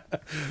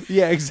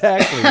 Yeah,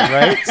 exactly.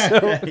 Right.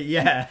 So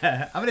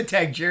yeah. I'm going to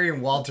tag Jerry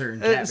and Walter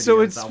in cat videos.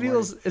 So it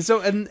feels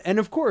so, and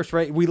of course,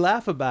 right. We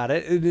laugh about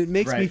it and it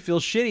makes me Right. feel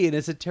shitty, and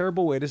it's a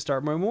terrible way to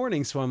start my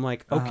morning. So I'm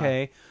like,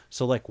 okay,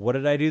 so like, what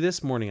did I do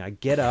this morning? I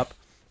get up.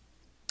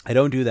 I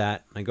don't do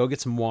that. I go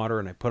get some water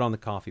and I put on the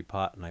coffee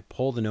pot and I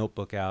pull the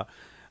notebook out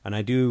and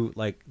I do,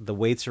 like, the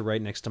weights are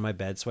right next to my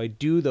bed. So I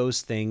do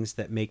those things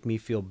that make me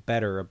feel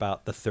better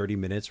about the 30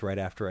 minutes right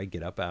after I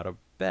get up out of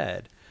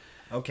bed.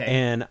 Okay.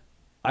 And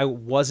I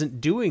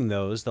wasn't doing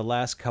those the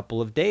last couple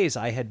of days.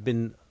 I had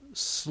been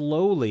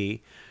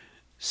slowly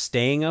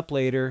staying up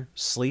later,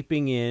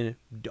 sleeping in.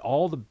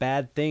 All the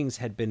bad things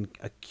had been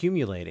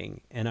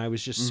accumulating and I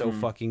was just so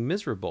fucking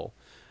miserable.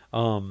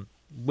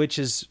 Which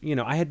is,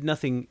 I had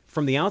nothing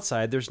from the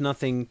outside. There's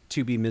nothing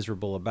to be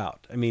miserable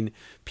about. I mean,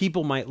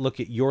 people might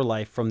look at your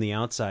life from the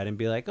outside and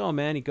be like, oh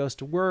man, he goes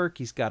to work.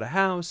 He's got a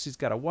house. He's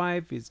got a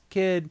wife. He's a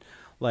kid.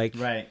 Like,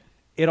 right.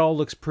 It all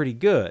looks pretty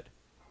good.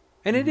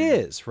 And it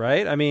is,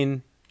 right? I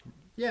mean,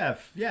 yeah,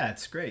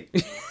 it's great.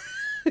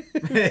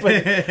 but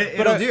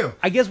It'll do.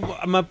 I guess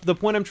the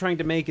point I'm trying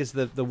to make is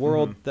that the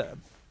world,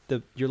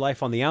 your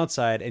life on the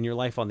outside and your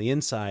life on the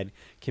inside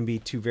can be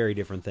two very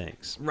different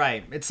things.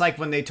 Right. It's like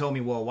when they told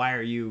me, well, why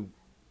are you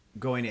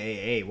going to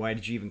AA? Why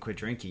did you even quit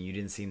drinking? You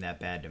didn't seem that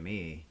bad to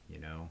me,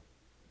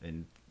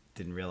 and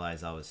didn't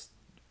realize I was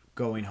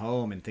going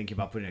home and thinking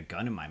about putting a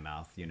gun in my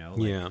mouth,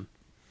 Yeah.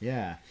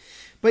 Yeah.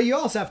 But you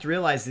also have to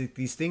realize that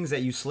these things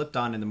that you slipped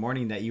on in the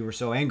morning that you were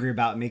so angry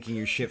about making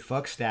your shit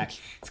fuck stack,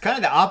 it's kind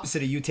of the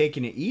opposite of you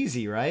taking it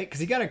easy, right?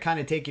 Because you got to kind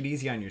of take it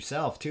easy on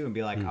yourself, too, and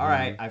be like, all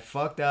right, I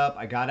fucked up.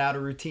 I got out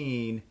of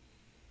routine.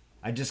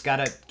 I just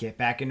got to get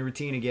back into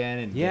routine again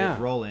and get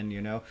it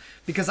rolling,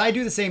 Because I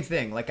do the same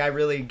thing. Like, I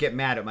really get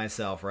mad at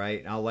myself,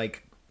 right? I'll,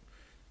 like,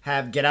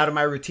 get out of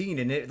my routine,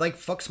 and it, like,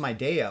 fucks my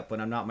day up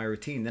when I'm not in my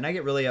routine. Then I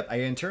get really up. I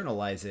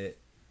internalize it,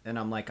 and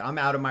I'm like, I'm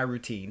out of my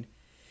routine.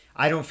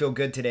 I don't feel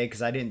good today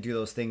because I didn't do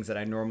those things that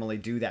I normally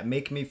do that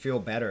make me feel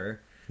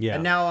better. Yeah.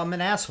 And now I'm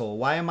an asshole.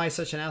 Why am I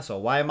such an asshole?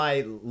 Why am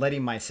I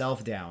letting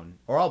myself down?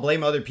 Or I'll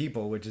blame other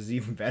people, which is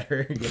even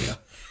better,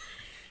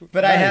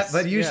 But Nice.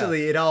 But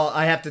usually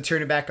I have to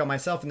turn it back on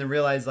myself and then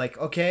realize, like,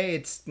 okay,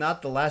 it's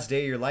not the last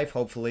day of your life,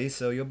 hopefully,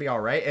 so you'll be all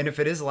right. And if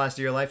it is the last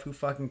day of your life, who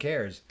fucking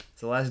cares?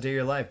 It's the last day of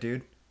your life,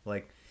 dude.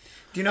 Like,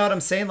 do you know what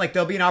I'm saying? Like,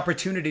 there'll be an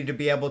opportunity to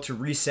be able to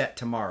reset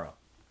tomorrow.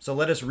 So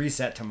let us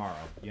reset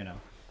tomorrow,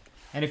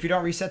 And if you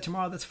don't reset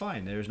tomorrow, that's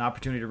fine. There's an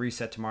opportunity to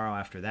reset tomorrow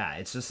after that.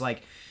 It's just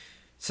like,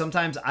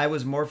 sometimes I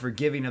was more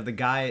forgiving of the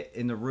guy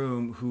in the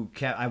room who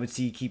I would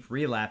see keep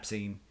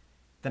relapsing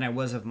than I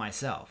was of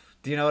myself.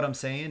 Do you know what I'm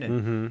saying?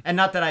 And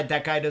not that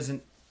that guy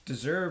doesn't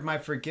deserve my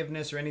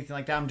forgiveness or anything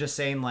like that. I'm just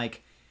saying,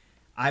 like,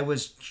 I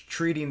was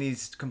treating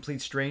these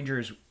complete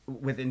strangers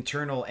with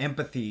internal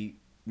empathy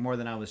more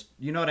than I was,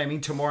 you know what I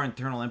mean? To more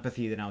internal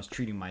empathy than I was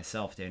treating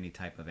myself to any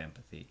type of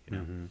empathy,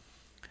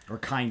 or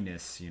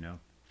kindness,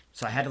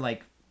 So I had to,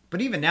 like,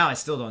 but even now I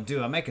still don't do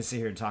it. I might could sit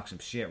here and talk some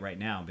shit right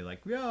now and be like,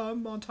 yeah,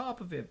 I'm on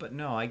top of it. But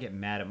no, I get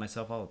mad at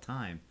myself all the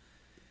time.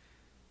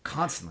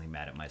 Constantly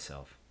mad at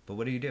myself. But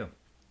what do you do?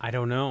 I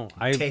don't know.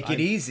 Take it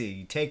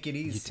easy. Take it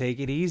easy. You take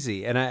it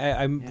easy. And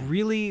I'm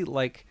really,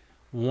 like,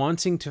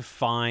 wanting to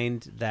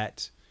find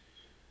that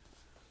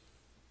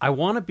I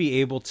want to be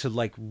able to,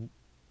 like,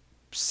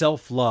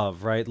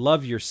 self-love, right?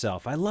 Love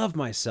yourself. I love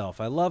myself.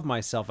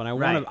 And I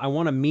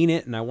want to mean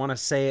it, and I want to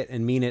say it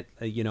and mean it,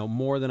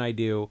 more than I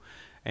do,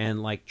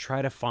 and, like,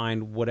 try to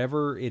find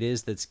whatever it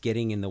is that's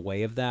getting in the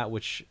way of that,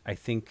 which I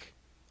think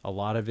a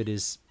lot of it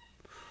is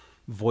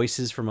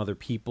voices from other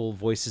people,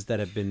 voices that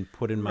have been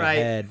put in my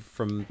head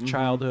from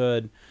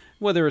childhood,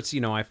 whether it's,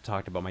 I've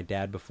talked about my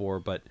dad before,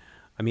 but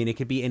I mean, it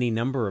could be any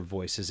number of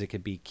voices. It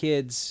could be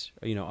kids,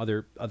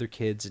 other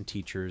kids and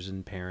teachers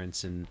and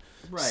parents and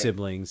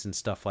siblings and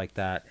stuff like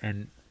that.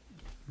 And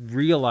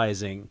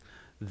realizing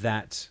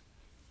that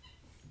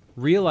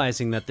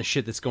the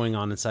shit that's going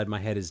on inside my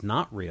head is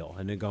not real.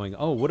 And then going,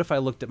 oh, what if I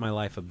looked at my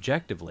life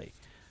objectively?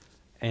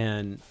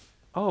 And,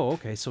 oh,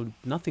 okay, so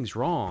nothing's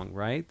wrong,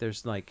 right?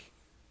 There's, like,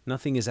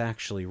 nothing is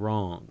actually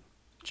wrong.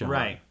 John.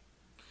 Right.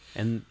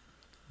 And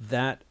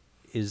that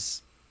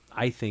is,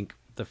 I think,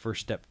 the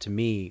first step to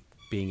me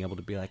being able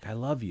to be like, I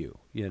love you,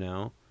 you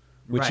know?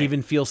 Which Right.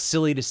 even feels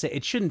silly to say.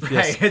 It shouldn't feel...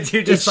 Right.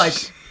 You're just like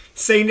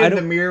saying it I in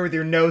the don't- mirror with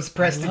your nose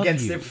pressed I love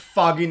against you. it,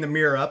 fogging the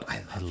mirror up.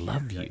 I I love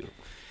love you. you.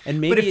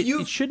 And maybe if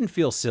you- it shouldn't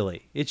feel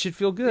silly. It should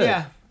feel good.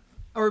 Yeah.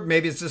 Or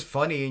maybe it's just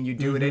funny and you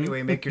do Mm-hmm. it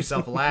anyway, make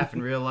yourself laugh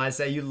and realize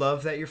that you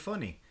love that you're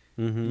funny.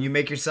 Mm-hmm. You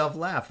make yourself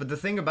laugh. But the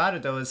thing about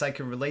it though is I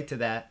can relate to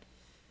that,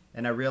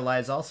 and I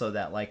realize also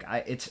that like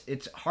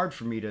it's hard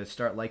for me to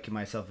start liking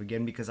myself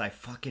again because I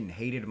fucking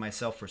hated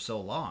myself for so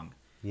long.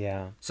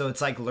 Yeah. So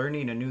it's like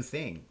learning a new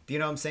thing. Do you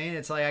know what I'm saying?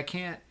 It's like I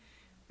can't.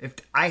 If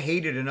I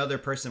hated another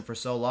person for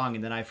so long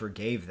and then I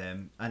forgave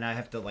them and I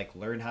have to like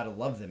learn how to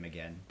love them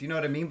again. Do you know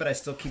what I mean? But I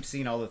still keep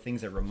seeing all the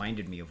things that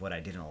reminded me of what I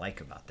didn't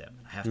like about them.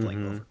 I have to like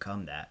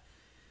overcome that.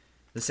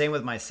 The same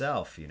with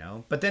myself, you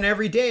know? But then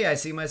every day I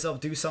see myself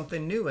do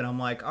something new and I'm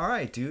like, all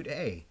right, dude,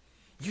 hey,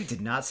 you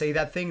did not say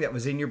that thing that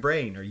was in your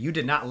brain, or you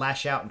did not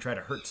lash out and try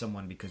to hurt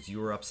someone because you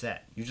were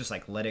upset. You just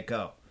like let it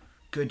go.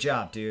 Good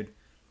job, dude.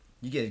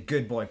 You get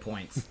good boy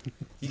points.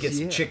 You get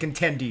some Yeah. chicken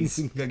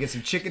tendies. Go get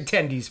some chicken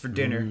tendies for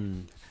dinner.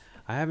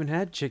 I haven't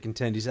had chicken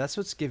tendies. That's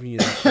what's giving you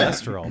that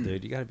cholesterol,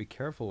 dude. You got to be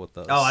careful with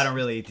those. Oh, I don't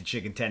really eat the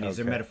chicken tendies.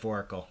 They're Okay.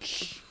 metaphorical.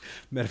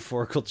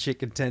 Metaphorical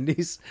chicken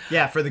tendies.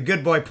 Yeah, for the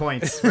good boy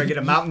points, where I get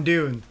a Mountain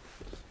Dew.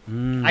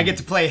 I get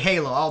to play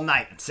Halo all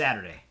night on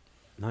Saturday.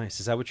 Nice.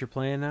 Is that what you're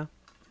playing now?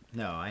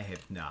 No, I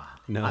have nah.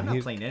 No, I'm not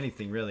you- playing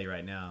anything really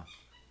right now.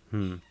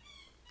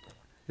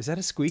 Is that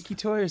a squeaky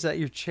toy or is that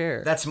your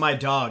chair? That's my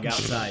dog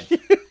outside,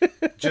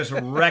 just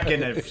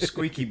wrecking a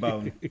squeaky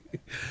bone.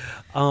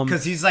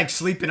 Because he's like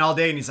sleeping all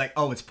day, and he's like,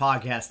 "Oh, it's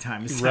podcast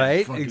time." It's Right?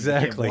 Like fucking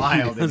Exactly. get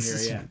wild in This here.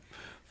 is Yeah,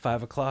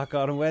 5 o'clock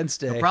on a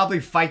Wednesday. probably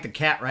fight the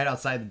cat right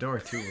outside the door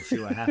too. We'll see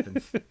what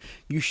happens.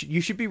 You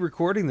should be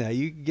recording that.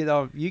 You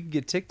can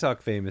get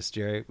TikTok famous,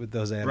 Jerry, with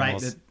those Right,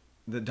 animals.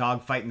 the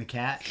dog fighting the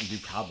cat. You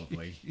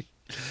probably.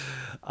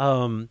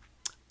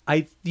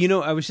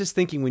 I was just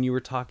thinking when you were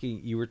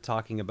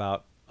talking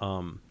about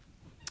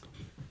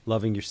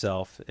loving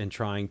yourself and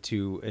trying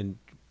to, and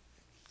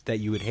that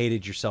you had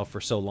hated yourself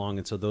for so long,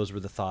 and so those were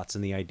the thoughts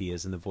and the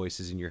ideas and the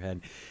voices in your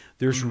head.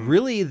 There's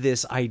really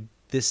this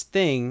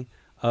thing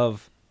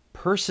of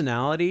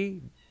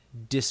personality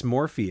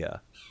dysmorphia,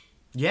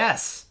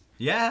 Yes.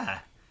 Yeah.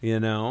 you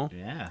know?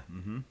 Yeah.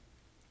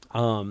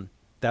 Mm-hmm.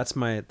 That's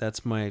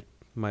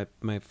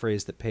my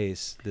phrase that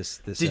pays this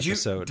Did you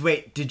episode.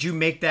 wait? Did you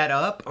make that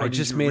up? Or I did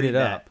just you made read it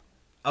that? up.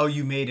 Oh,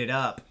 you made it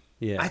up.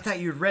 Yeah. I thought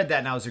you'd read that,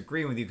 and I was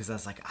agreeing with you because I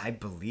was like, I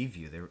believe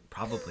you. There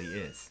probably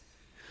is.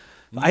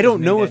 You I don't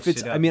just know made if that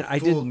it's. shit I up. mean, You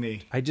fooled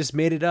me. I just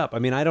made it up. I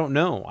mean, I don't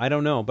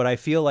know. But I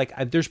feel like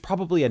there's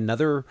probably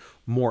another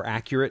more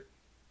accurate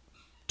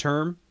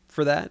term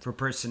for that. For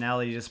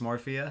personality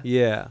dysmorphia.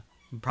 Yeah.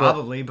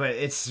 Probably, but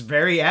it's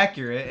very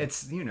accurate.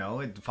 It's,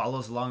 it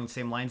follows along the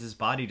same lines as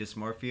body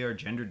dysmorphia or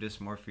gender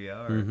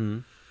dysmorphia,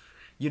 or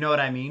you know what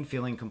I mean?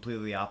 Feeling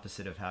completely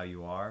opposite of how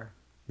you are.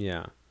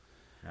 Yeah.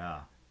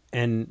 Yeah.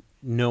 And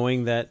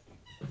knowing that,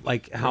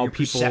 like how Your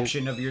people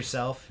perception of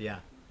yourself. Yeah.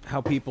 how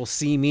people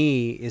see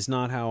me is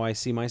not how I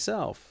see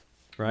myself,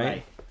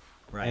 right?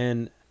 Right.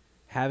 And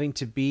having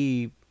to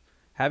be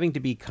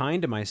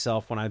kind to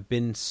myself when I've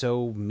been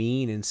so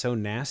mean and so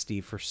nasty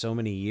for so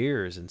many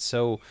years,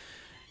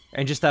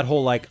 and just that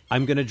whole like,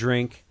 I'm gonna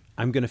drink,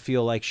 I'm gonna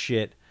feel like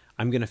shit,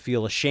 I'm gonna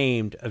feel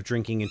ashamed of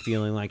drinking and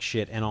feeling like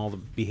shit, and all the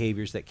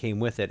behaviors that came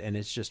with it, and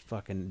it's just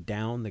fucking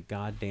down the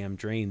goddamn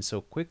drain so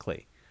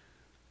quickly,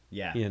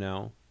 Yeah. you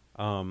know.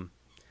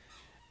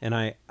 And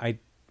I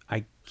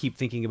keep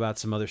thinking about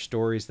some other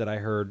stories that I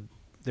heard.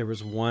 There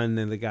was one,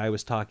 and the guy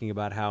was talking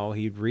about how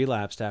he'd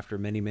relapsed after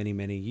many, many,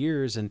 many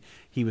years, and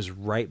he was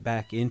right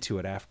back into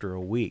it after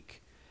a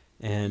week.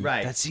 And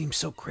Right. that seems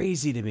so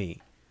crazy to me.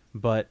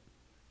 But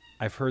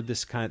I've heard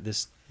this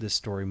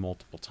story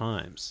multiple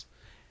times.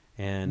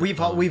 And We've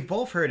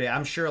both heard it.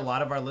 I'm sure a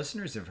lot of our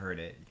listeners have heard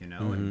it,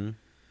 and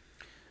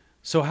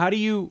so how do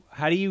you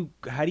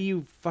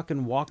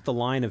fucking walk the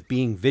line of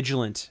being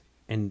vigilant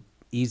and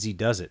easy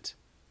does it?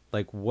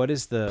 Like, what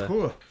is the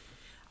Whew.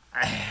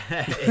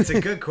 It's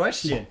a good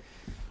question.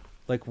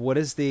 like what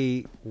is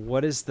the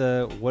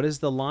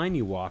line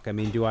you walk? I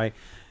mean,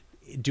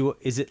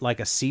 is it like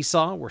a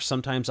seesaw where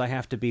sometimes I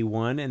have to be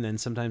one and then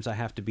sometimes I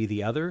have to be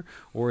the other,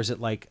 or is it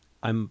like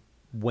I'm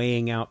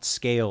weighing out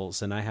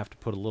scales and I have to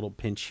put a little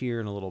pinch here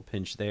and a little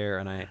pinch there,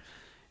 and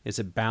is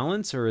it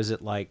balance, or is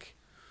it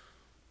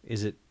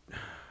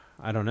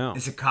I don't know.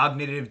 Is it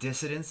cognitive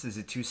dissonance? Is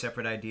it two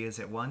separate ideas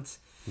at once?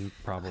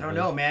 Probably. I don't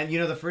know, man.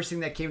 The first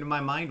thing that came to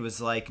my mind was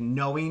like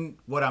knowing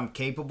what I'm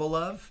capable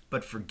of,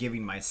 but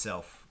forgiving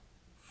myself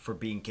for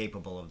being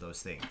capable of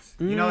those things.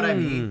 You know what I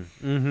mean?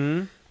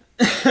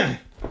 Mm-hmm.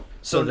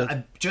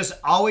 So just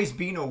always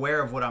being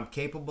aware of what I'm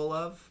capable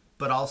of,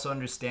 but also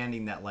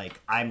understanding that like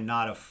I'm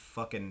not a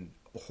fucking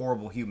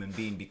horrible human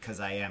being because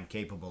I am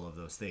capable of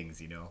those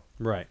things,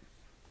 Right.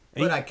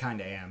 But I kind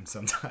of am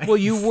sometimes. Well,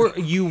 you were.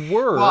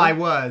 Well, I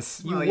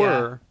was. You Well,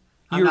 were.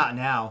 Yeah. I'm not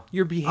now.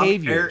 Your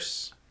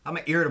behaviors. I'm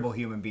an irritable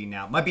human being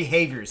now. My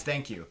behaviors,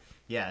 thank you.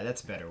 Yeah,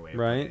 that's a better way.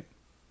 Right?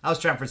 I was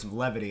trying for some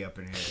levity up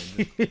in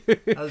here.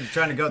 I was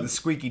trying to go with the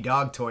squeaky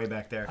dog toy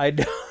back there. I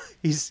know.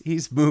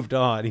 He's moved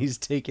on. He's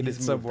taken it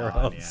somewhere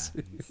else.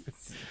 Yeah.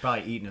 He's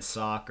probably eating a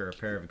sock or a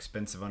pair of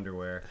expensive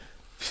underwear.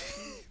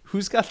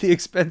 Who's got the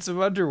expensive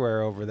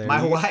underwear over there?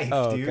 My wife,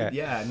 oh, dude. Okay.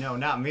 Yeah, no,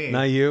 not me.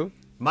 Not you?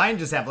 Mine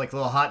just have like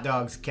little hot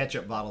dogs,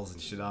 ketchup bottles,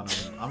 and shit on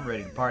them. I'm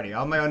ready to party.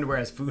 All my underwear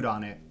has food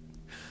on it.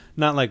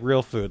 Not like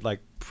real food,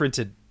 like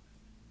printed.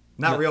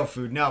 Not real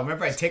food. No,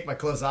 remember I take my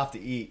clothes off to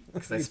eat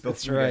because I spill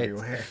food right.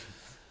 everywhere.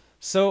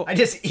 So I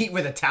just eat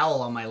with a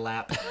towel on my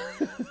lap.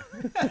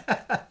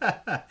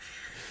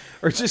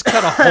 Or just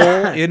cut a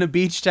hole in a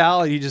beach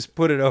towel and you just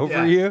put it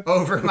over you?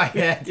 Over my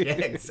head. Yeah,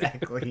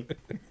 exactly.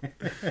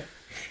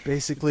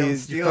 Basically, Don't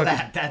steal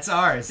that. That's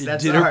ours.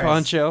 That's dinner ours.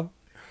 poncho.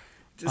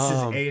 Just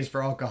says A is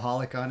for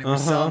alcoholic on it. We're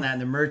selling that in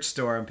the merch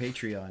store on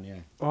Patreon. Yeah.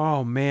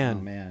 Oh man.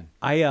 Oh man.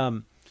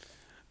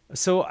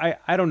 So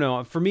I don't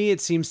know. For me,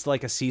 it seems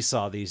like a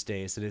seesaw these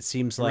days. And it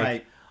seems like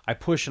Right. I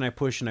push and I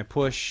push and I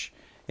push,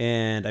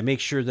 and I make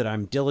sure that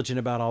I'm diligent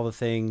about all the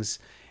things,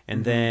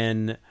 and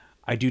then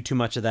I do too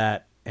much of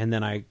that, and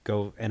then I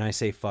go and I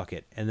say fuck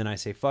it, and then I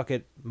say fuck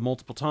it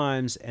multiple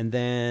times, and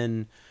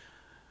then,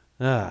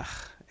 and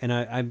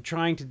I'm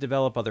trying to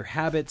develop other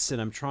habits, and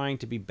I'm trying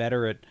to be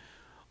better at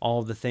all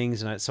of the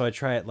things, and so I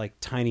try it like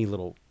tiny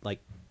little,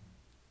 like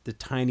the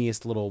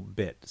tiniest little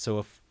bit. So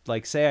if,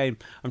 like, say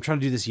I'm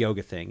trying to do this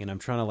yoga thing, and I'm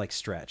trying to like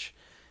stretch,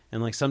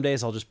 and like some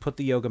days I'll just put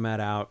the yoga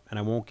mat out and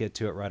I won't get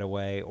to it right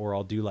away, or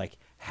I'll do like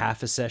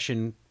half a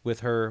session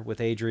with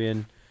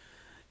Adrian,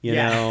 you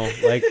know,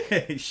 like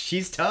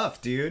she's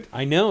tough, dude.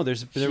 I know there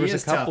was a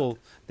couple,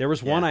 tough. There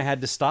was one I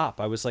had to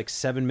stop. I was like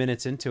 7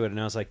 minutes into it and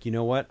I was like, you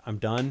know what? I'm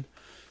done.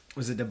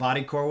 Was it the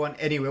body core one?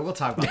 Anyway, we'll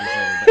talk about this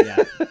later. But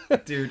yeah,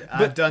 dude,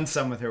 I've done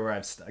some with her where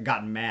I've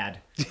gotten mad.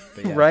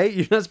 But yeah. Right?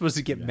 You're not supposed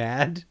to get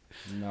mad.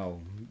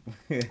 No.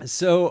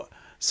 So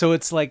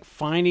it's like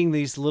finding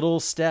these little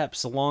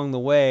steps along the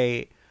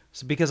way,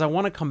 because I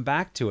want to come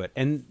back to it.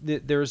 And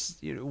there's,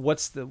 you know,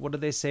 what do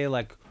they say?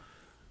 Like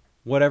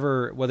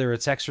whether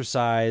it's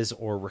exercise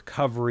or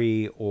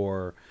recovery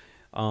or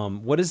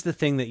what is the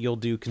thing that you'll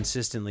do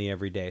consistently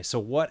every day? So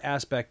what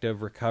aspect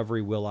of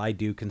recovery will I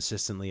do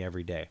consistently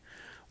every day?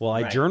 Well,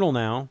 I journal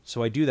now,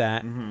 so I do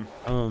that.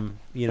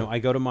 You know, I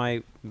go to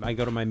my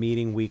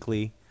meeting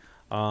weekly.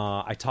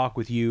 I talk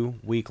with you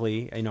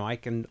weekly. You know, I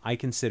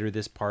consider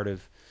this part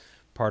of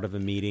a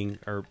meeting,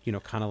 or, you know,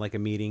 kind of like a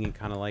meeting and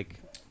kind of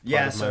like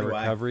part of my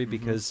recovery,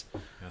 because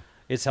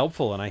it's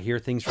helpful, and I hear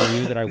things from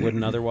you that I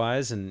wouldn't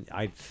otherwise, and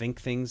I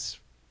think things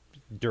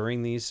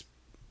during these,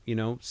 you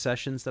know,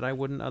 sessions that I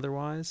wouldn't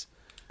otherwise.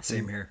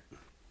 Same here.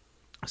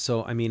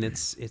 So I mean,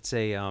 it's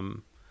a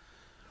I'm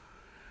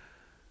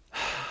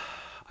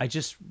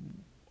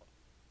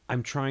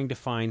trying to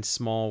find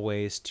small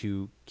ways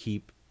to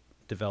keep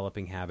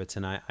developing habits,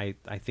 and I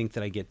think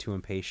that I get too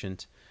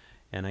impatient,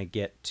 and I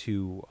get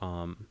too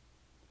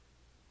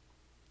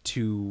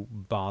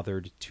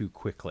bothered too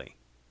quickly,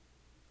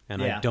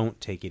 and I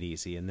don't take it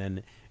easy, and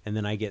then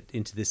I get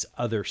into this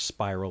other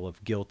spiral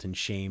of guilt and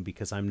shame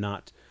because I'm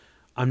not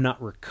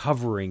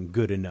recovering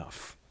good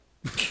enough.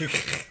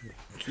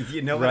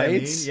 You know what I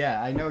mean?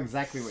 Yeah, I know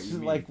exactly what you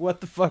mean. Like,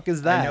 what the fuck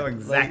is that? I know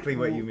exactly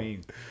what you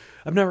mean.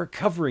 I'm not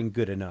recovering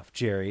good enough,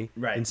 Jerry.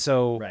 Right. And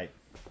so... Right.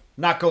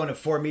 Not going to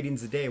 4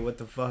 meetings a day. What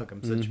the fuck?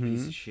 I'm such a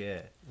piece of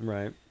shit.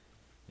 Right.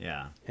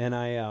 Yeah. And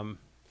I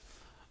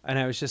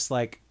was just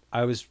like,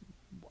 I was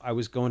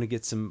going to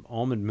get some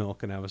almond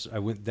milk, and I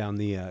went down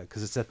the,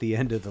 because it's at the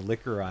end of the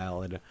liquor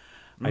aisle, and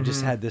I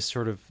just had this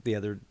sort of,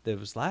 it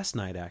was last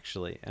night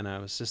actually, and I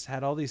was just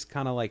had all these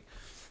kind of like,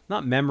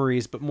 not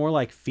memories, but more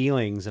like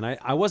feelings, and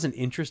I wasn't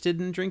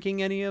interested in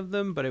drinking any of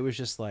them, but it was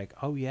just like,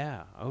 oh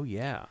yeah, you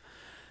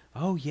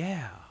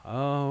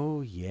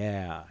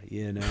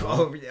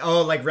know.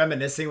 Oh, like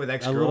reminiscing with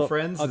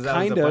ex-girlfriends? Is that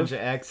kind was a bunch of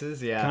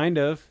exes? Yeah. Kind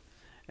of.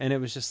 And it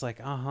was just like,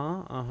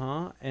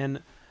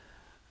 and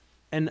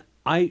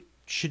I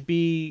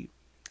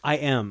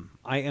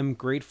am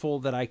grateful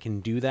that I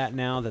can do that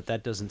now,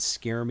 that doesn't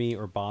scare me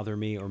or bother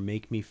me or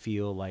make me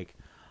feel like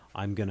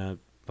I'm gonna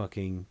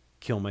fucking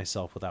kill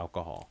myself with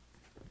alcohol.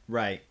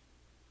 Right.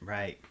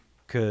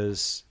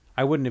 Because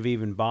I wouldn't have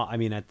even bought. I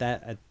mean, at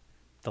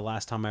the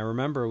last time I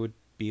remember, it would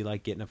be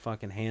like getting a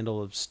fucking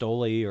handle of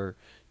Stoli or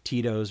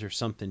Tito's or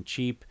something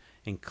cheap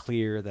and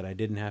clear that I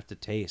didn't have to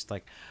taste.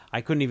 Like,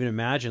 I couldn't even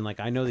imagine. Like,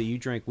 I know that you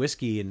drank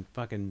whiskey and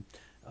fucking,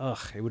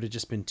 it would have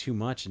just been too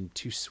much and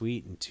too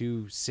sweet and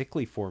too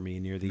sickly for me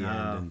near the end.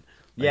 And,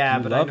 like, yeah,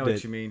 but I know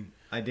what you mean.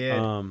 I did.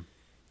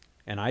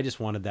 And I just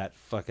wanted that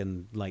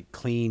fucking like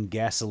clean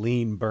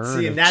gasoline burn.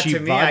 See, and that cheap to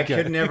me, vodka. I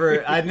could never.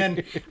 And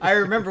then I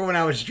remember when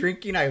I was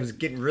drinking, I was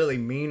getting really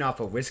mean off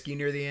of whiskey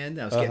near the end.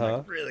 I was getting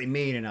like really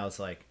mean, and I was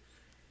like,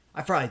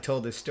 I probably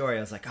told this story. I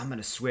was like, I'm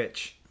gonna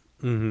switch,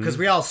 because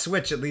we all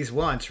switch at least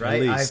once,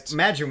 right? I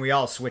imagine we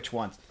all switch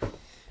once.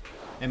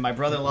 And my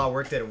brother-in-law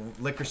worked at a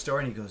liquor store,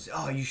 and he goes,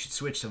 "Oh, you should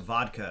switch to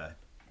vodka."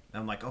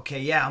 And I'm like, "Okay,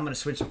 yeah, I'm gonna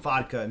switch to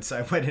vodka." And so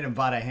I went in and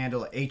bought a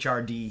handle of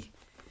HRD.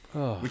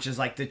 which is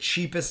like the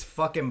cheapest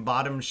fucking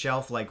bottom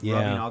shelf, like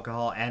rubbing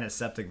alcohol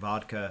antiseptic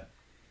vodka.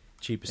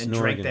 Cheapest and in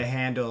drank Oregon. the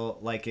handle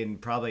like in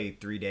probably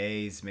 3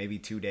 days, maybe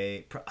 2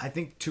 days. I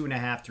think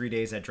 2.5, 3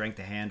 days I drank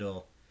the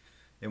handle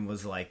and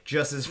was like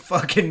just as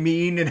fucking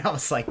mean. And I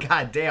was like,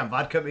 God damn,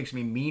 vodka makes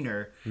me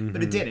meaner.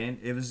 But it didn't.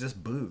 It was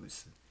just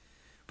booze.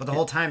 But the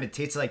whole time it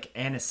tastes like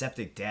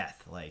antiseptic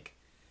death. Like,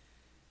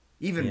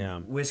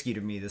 even whiskey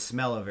to me, the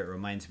smell of it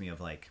reminds me of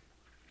like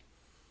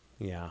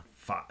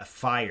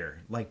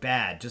fire. Like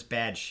just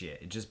bad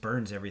shit. It just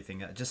burns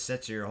everything. It just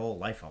sets your whole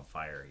life on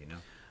fire, you know?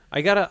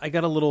 I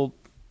got a little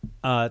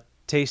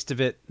taste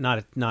of it,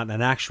 not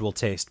an actual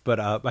taste, but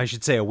I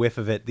should say a whiff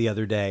of it the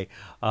other day.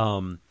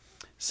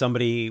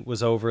 Somebody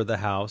was over the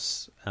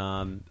house,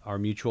 our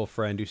mutual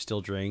friend who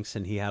still drinks,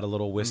 and he had a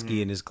little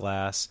whiskey in his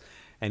glass,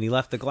 and he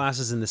left the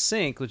glasses in the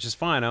sink, which is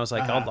fine. I was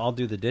like, I'll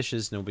do the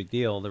dishes, no big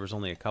deal. There was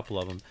only a couple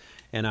of them,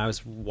 and I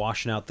was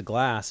washing out the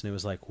glass, and it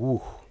was like,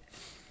 woo.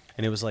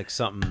 And it was like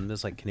something,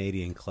 this like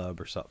Canadian Club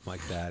or something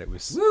like that. It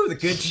was woo, the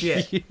good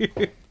shit.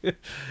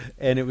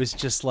 And it was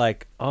just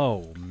like,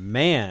 oh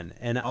man.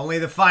 And only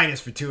the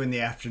finest for 2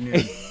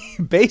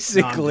 PM.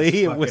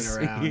 Basically, no, it was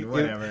around,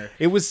 whatever.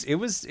 It was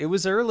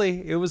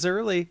early. It was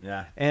early.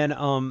 Yeah.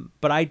 And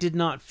but I did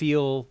not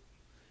feel.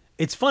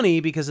 It's funny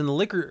because in the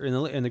liquor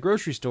in the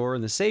grocery store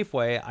in the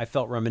Safeway, I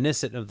felt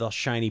reminiscent of the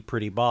shiny,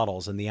 pretty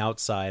bottles and the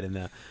outside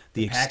and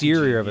the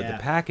exterior of it, the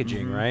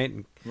packaging,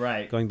 right?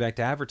 Right. Going back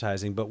to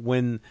advertising, but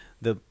when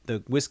the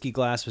whiskey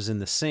glass was in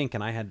the sink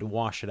and I had to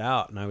wash it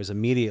out, and I was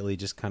immediately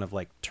just kind of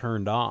like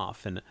turned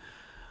off, and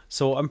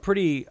so I'm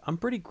pretty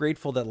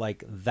grateful that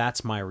like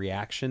that's my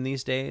reaction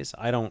these days.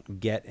 I don't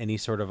get any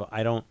sort of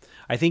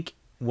I think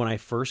when I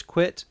first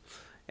quit.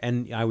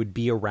 And I would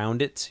be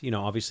around it, you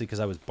know, obviously because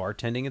I was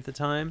bartending at the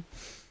time.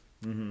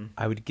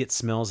 I would get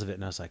smells of it,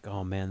 and I was like,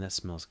 "Oh man, that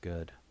smells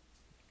good."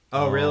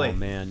 Oh really? Oh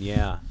man,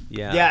 yeah.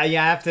 I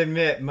have to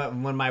admit,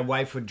 when my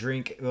wife would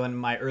drink, when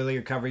my early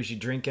recovery, she'd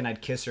drink and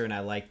I'd kiss her, and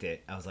I liked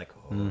it. I was like,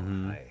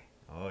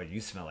 "Oh,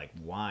 you smell like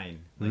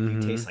wine. Like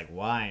you taste like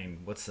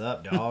wine. What's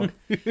up, dog?"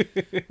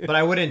 But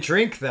I wouldn't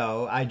drink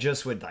though. I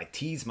just would like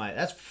tease my.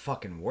 That's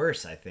fucking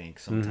worse, I think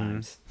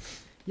sometimes.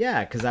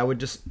 Yeah, because I would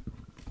just.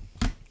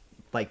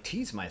 Like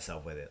tease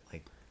myself with it.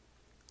 Like,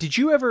 did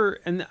you ever?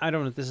 And I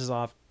don't know if this is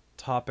off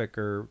topic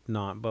or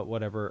not, but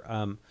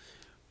whatever.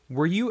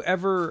 Were you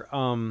ever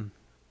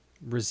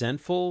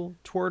resentful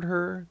toward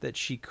her that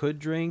she could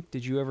drink?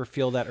 Did you ever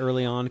feel that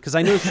early on? Because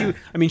I know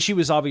she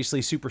was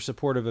obviously super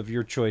supportive of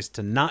your choice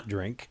to not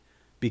drink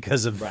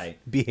because of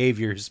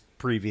behaviors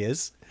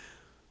previous.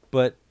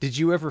 But did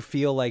you ever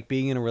feel like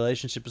being in a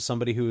relationship with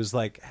somebody who was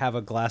like have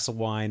a glass of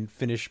wine,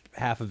 finish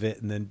half of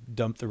it, and then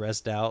dump the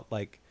rest out?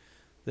 Like.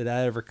 Did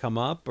that ever come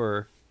up,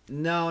 or?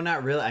 No,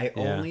 not really. I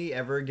only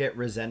ever get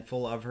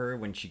resentful of her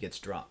when she gets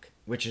drunk,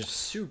 which is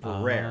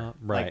super rare.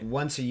 Right. Like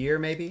once a year,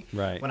 maybe.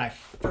 Right. When I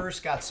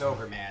first got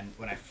sober, man,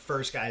 I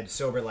had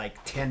sober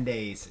like 10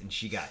 days, and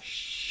she got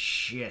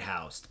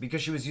shit-housed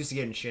because she was used to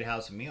getting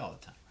shit-housed with me all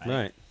the time.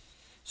 Right.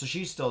 So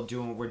she's still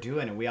doing what we're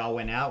doing, and we all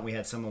went out, and we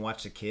had someone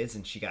watch the kids,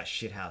 and she got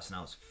shit-housed, and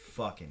I was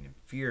fucking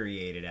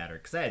infuriated at her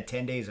because I had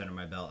 10 days under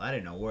my belt. I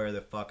didn't know where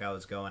the fuck I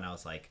was going. I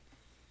was like,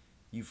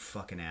 you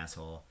fucking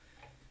asshole.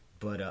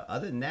 But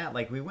other than that,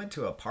 like, we went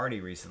to a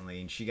party recently,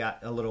 and she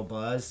got a little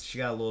buzzed. She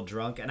got a little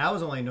drunk. And I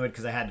was only annoyed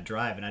because I had to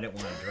drive, and I didn't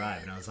want to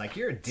drive. And I was like,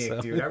 you're a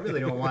dick, dude. I really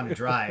don't want to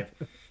drive.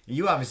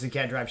 You obviously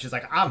can't drive. She's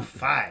like, I'm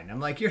fine. I'm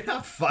like, you're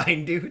not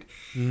fine, dude.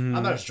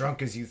 I'm not as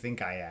drunk as you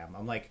think I am.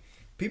 I'm like,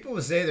 people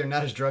who say they're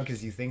not as drunk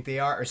as you think they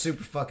are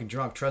super fucking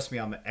drunk. Trust me,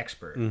 I'm an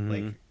expert.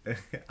 Like,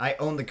 I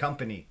own the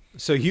company.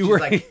 So you were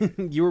like,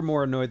 you were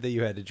more annoyed that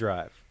you had to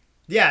drive.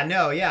 Yeah,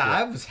 no, yeah.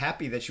 I was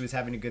happy that she was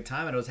having a good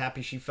time, and I was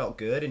happy she felt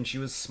good, and she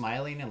was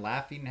smiling and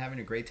laughing and having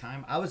a great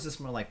time. I was just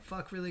more like,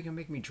 fuck, really gonna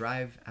make me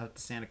drive out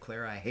to Santa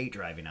Clara? I hate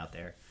driving out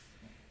there.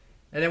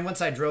 And then once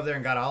I drove there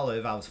and got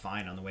Olive, I was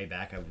fine. On the way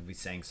back, we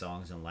sang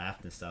songs and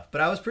laughed and stuff.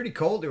 But I was pretty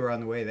cold to her on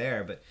the way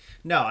there. But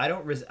no, I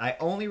don't. I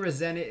only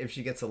resent it if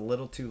she gets a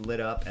little too lit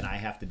up and I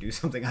have to do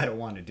something I don't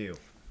want to do.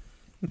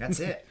 That's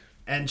it.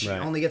 And she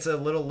only gets a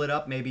little lit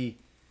up maybe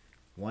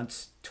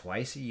once,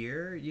 twice a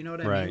year. You know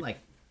what I mean? Like.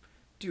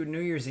 Dude,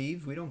 New Year's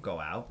Eve, we don't go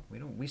out.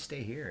 We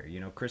stay here. You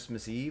know,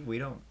 Christmas Eve, we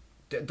don't.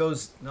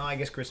 No, I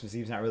guess Christmas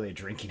Eve's not really a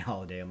drinking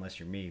holiday unless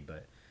you're me,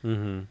 but.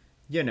 You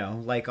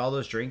know, like all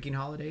those drinking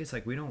holidays,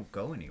 like we don't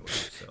go anywhere.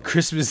 So.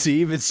 Christmas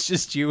Eve, it's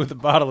just you with a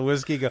bottle of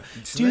whiskey. Go. I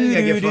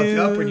get fucked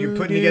up when you're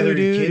putting together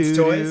your kids'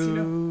 toys. You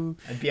know,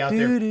 I'd be out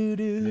there, dude,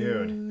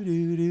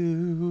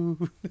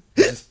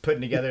 just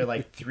putting together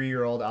like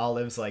 3-year-old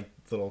Olive's like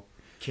little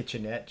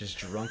kitchenette, just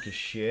drunk as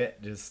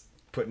shit, just.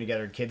 Putting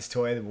together a kid's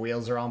toy, the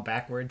wheels are on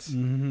backwards.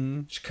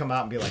 She'd come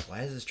out and be like,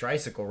 why is this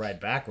tricycle ride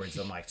backwards?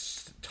 I'm like,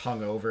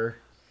 hung over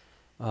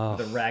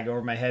with a rag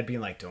over my head, being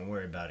like, don't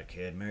worry about it,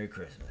 kid. Merry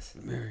Christmas.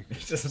 Merry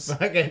Christmas. Just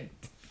fucking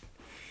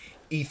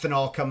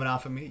ethanol coming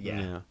off of me.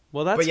 Yeah.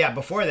 Well, that's... But yeah,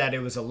 before that, it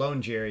was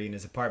alone Jerry in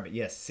his apartment.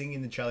 Yes, singing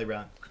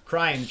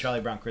crying the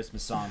Charlie Brown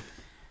Christmas song.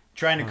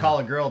 trying to call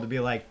a girl to be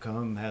like,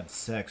 come have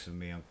sex with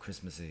me on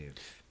Christmas Eve.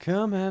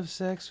 Come have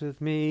sex with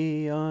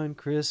me on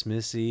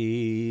Christmas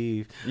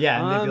Eve.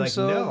 Yeah, and they'd be I'm like,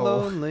 so no.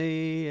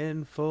 lonely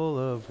and full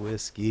of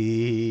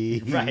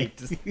whiskey.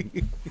 Right.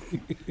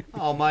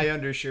 All my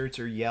undershirts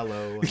are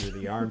yellow under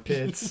the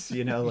armpits,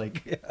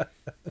 like. Yeah.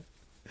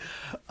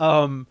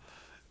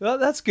 Well,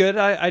 that's good.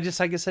 I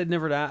guess I'd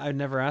never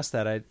asked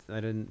that. I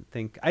didn't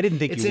think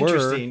It's you were.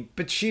 interesting,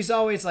 but she's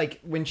always like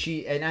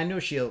and I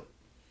know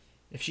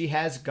if she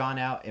has gone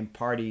out and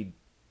partied,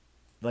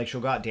 like she'll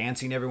go out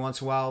dancing every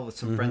once in a while with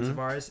some friends of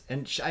ours,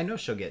 and I know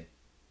she'll get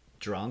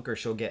drunk, or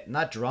she'll get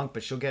not drunk,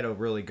 but she'll get a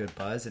really good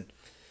buzz. And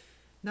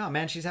no,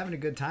 man, she's having a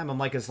good time. I'm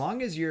like, as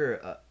long as you're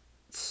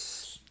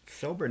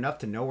sober enough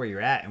to know where you're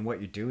at and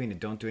what you're doing, and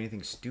don't do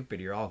anything stupid,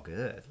 you're all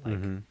good.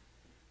 Like,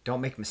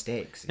 don't make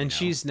mistakes. And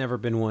she's never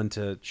been one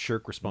to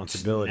shirk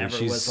responsibility.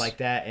 She was like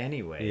that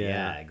anyway.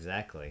 Yeah. Yeah,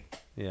 exactly.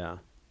 Yeah.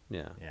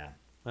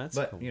 That's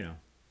But cool.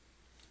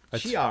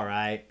 She all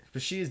right,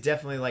 but she is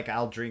definitely like,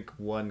 I'll drink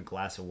one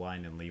glass of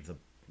wine and leave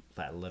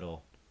that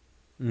little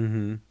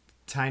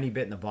tiny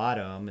bit in the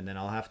bottom, and then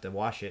I'll have to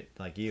wash it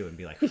like you and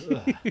be like,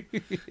 ugh,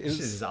 this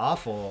is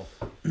awful.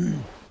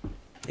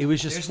 It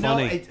was just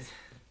funny.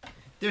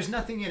 There's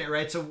nothing in it,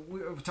 right? So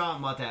we were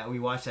talking about that. We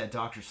watched that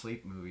Dr.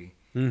 Sleep movie.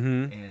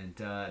 And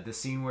the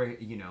scene where,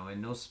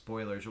 and no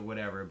spoilers or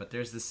whatever, but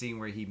there's the scene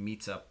where he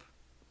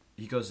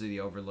goes to the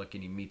Overlook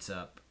and he meets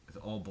up with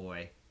old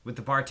boy, with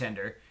the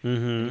bartender,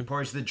 and he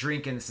pours the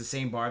drink, and it's the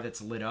same bar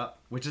that's lit up,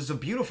 which is a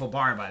beautiful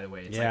bar, by the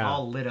way. It's like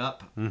all lit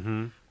up.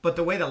 But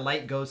the way the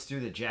light goes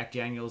through the Jack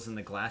Daniels and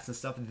the glass and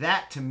stuff,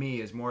 that to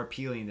me is more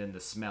appealing than the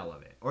smell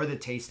of it or the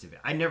taste of it.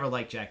 I never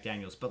liked Jack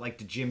Daniels, but like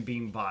the Jim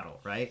Beam bottle,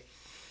 right?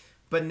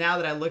 But now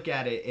that I look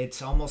at it,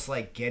 it's almost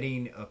like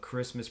getting a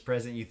Christmas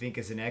present you think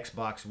is an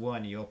Xbox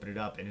One. You open it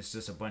up, and it's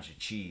just a bunch of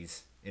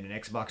cheese in an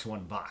Xbox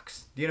One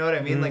box. Do you know what I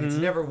mean? Like, it's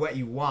never what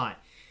you want.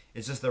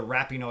 It's just the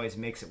wrapping always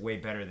makes it way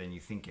better than you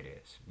think it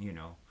is,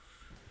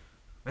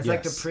 It's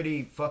like the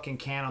pretty fucking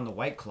can on the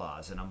White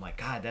Claws, and I'm like,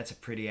 God, that's a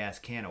pretty-ass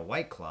can of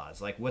White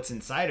Claws. Like, what's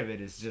inside of it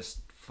is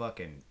just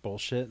fucking...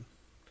 bullshit.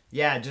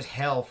 Yeah, just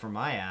hell for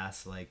my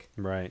ass. Like...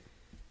 Right.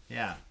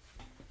 Yeah.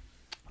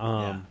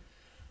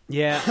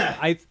 Yeah,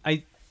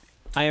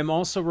 I am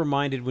also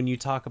reminded when you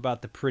talk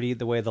about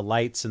the way the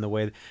lights and the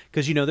way,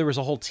 because there was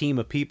a whole team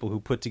of people who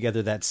put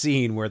together that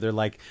scene where they're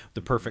like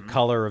the perfect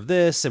color of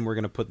this, and we're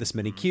going to put this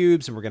many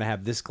cubes, and we're going to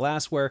have this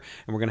glassware,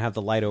 and we're going to have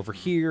the light over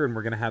here, and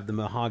we're going to have the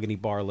mahogany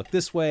bar look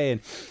this way,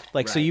 and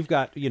so you've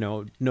got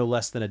no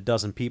less than a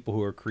dozen people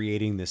who are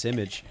creating this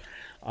image,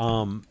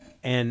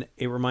 and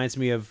it reminds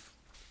me of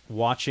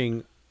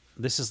watching.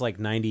 This is like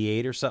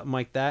 98 or something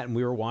like that, and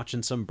we were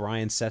watching some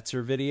Brian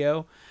Setzer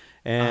video.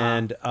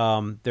 And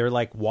they're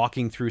like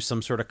walking through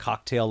some sort of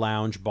cocktail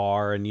lounge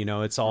bar, and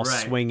it's all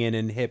swinging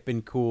and hip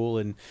and cool,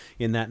 and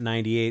in that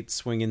 98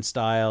 swinging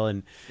style.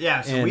 And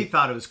so we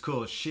thought it was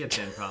cool as shit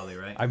then, probably,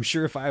 right? I'm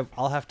sure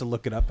I'll have to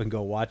look it up and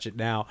go watch it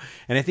now.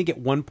 And I think at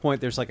one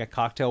point there's like a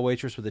cocktail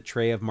waitress with a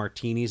tray of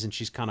martinis, and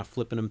she's kind of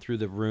flipping them through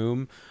the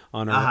room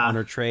on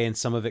her tray, and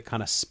some of it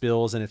kind of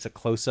spills, and it's a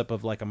close up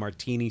of like a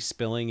martini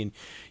spilling, and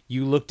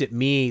you looked at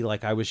me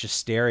like I was just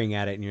staring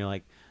at it, and you're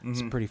like,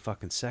 "It's pretty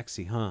fucking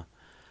sexy, huh?"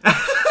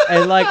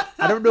 And like,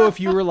 I don't know if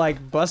you were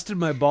like busting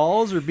my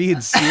balls or being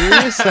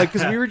serious, like,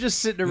 because we were just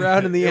sitting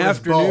around in the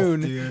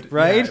afternoon, both, dude.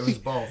 right? Yeah, it was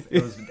both.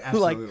 It was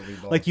absolutely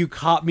both. Like you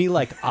caught me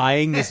like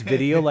eyeing this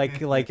video,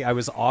 like I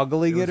was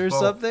ogling it or both,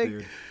 something.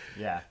 Dude.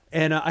 Yeah.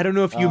 And I don't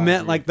know if you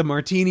meant like the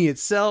martini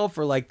itself,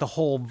 or like the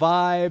whole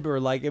vibe, or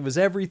like it was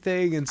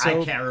everything. And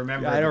so I can't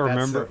remember. I don't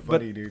remember. So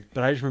funny, dude.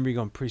 But I just remember you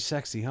going, pretty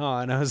sexy, huh?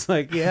 And I was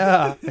like,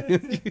 yeah.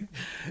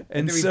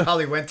 And then we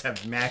probably went to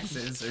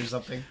Max's or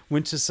something.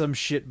 Went to some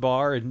shit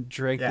bar and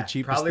drank the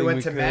cheapest probably thing went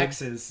we to could.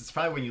 Max's. It's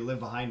probably when you live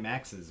behind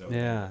Max's. Over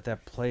there.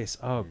 That place.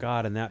 Oh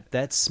God, and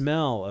that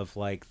smell of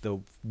like the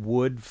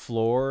wood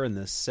floor and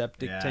the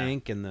septic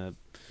tank and the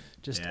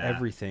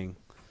everything.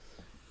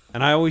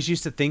 And I always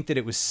used to think that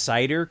it was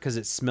cider because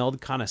it smelled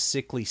kind of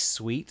sickly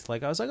sweet.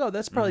 Like I was like, oh,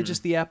 that's probably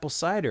just the apple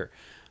cider.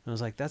 And I was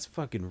like, that's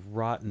fucking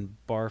rotten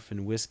barf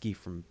and whiskey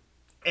from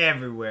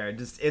everywhere,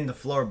 just in the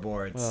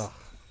floorboards. Ugh.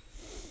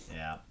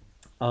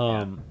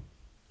 Yeah.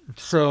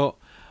 So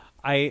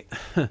I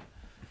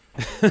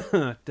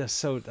that's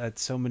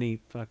so many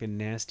fucking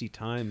nasty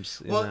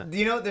times. Well,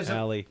 there's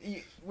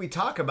alley. We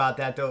talk about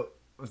that though.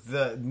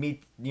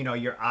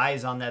 Your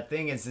eyes on that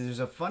thing is there's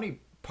a funny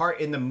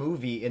part in that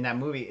movie, and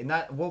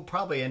that we'll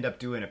probably end up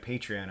doing a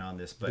Patreon on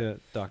this,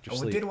 but Dr.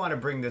 Sleep. We did want to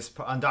bring this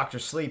on Dr.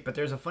 Sleep, but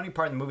there's a funny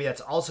part in the movie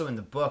that's also in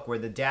the book where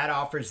the dad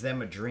offers them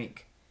a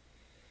drink.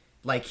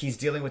 Like he's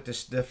dealing with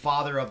the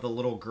father of the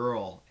little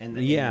girl, and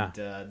the main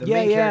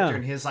character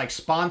and his like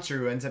sponsor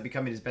who ends up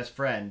becoming his best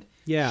friend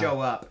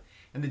show up,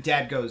 and the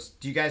dad goes,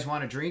 "Do you guys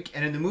want a drink?"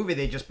 And in the movie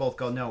they just both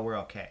go, "No, we're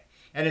okay."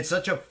 And it's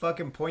such a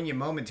fucking poignant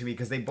moment to me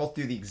because they both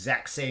do the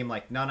exact same,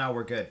 like, no,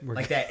 we're good.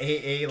 Like that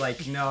AA,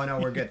 like, no,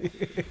 we're good.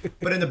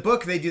 But in the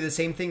book, they do the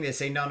same thing. They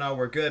say, no,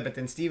 we're good. But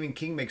then Stephen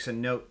King makes a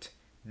note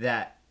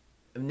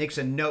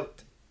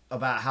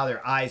about how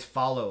their eyes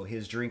follow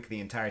his drink the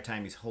entire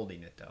time he's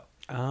holding it, though.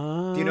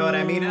 Oh. Do you know what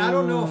I mean? And I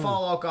don't know if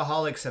all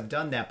alcoholics have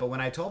done that, but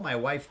when I told my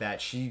wife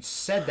that, she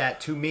said that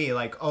to me,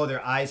 like, oh,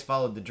 their eyes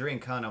followed the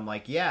drink, huh? And I'm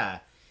like, yeah.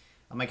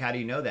 I'm like, how do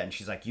you know that? And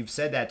she's like, you've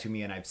said that to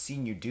me, and I've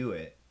seen you do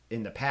it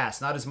in the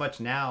past. Not as much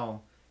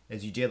now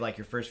as you did, like,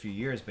 your first few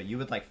years, but you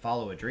would, like,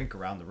 follow a drink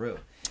around the room.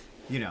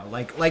 You know,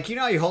 like you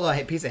know how you hold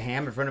a piece of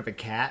ham in front of a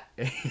cat?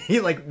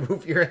 You, like,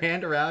 move your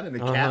hand around, and the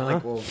cat,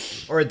 like, will...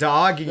 Or a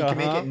dog, and you can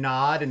make it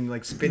nod and,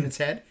 like, spin its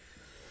head.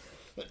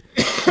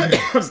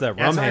 It's that rum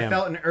That's how ham. I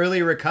felt in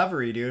early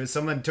recovery, dude.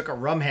 Someone took a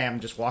rum ham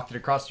and just walked it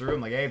across the room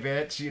like, hey,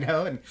 bitch, you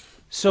know? And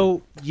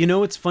So, you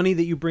know, it's funny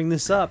that you bring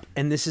this up,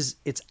 and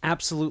it's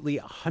absolutely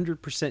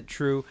 100%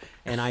 true,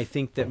 and I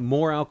think that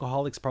more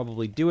alcoholics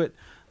probably do it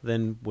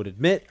than would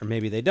admit, or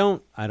maybe they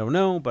don't. I don't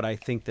know, but I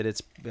think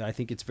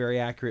it's very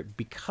accurate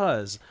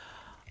because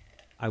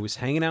I was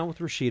hanging out with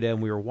Rashida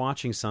and we were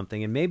watching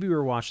something, and maybe we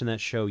were watching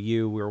that show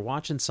we were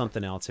watching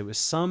something else. It was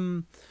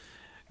some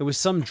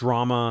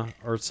drama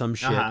or some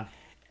shit. Uh-huh.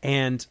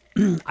 And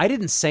I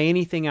didn't say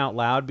anything out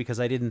loud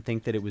because I didn't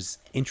think that it was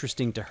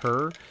interesting to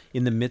her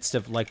in the midst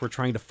of, like, we're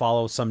trying to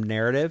follow some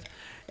narrative.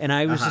 And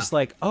I was just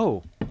like,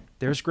 oh,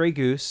 there's Grey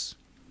Goose.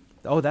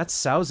 Oh, that's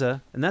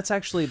Sauza. And that's the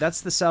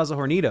Sauza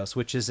Hornitos,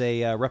 which is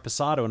a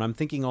Reposado. And I'm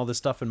thinking all this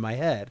stuff in my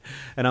head.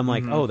 And I'm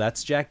like, oh,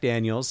 that's Jack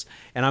Daniels.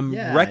 And I'm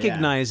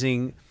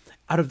recognizing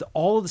out of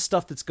all of the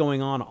stuff that's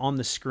going on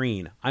the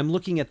screen, I'm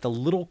looking at the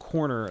little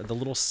corner, the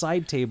little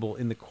side table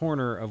in the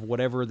corner of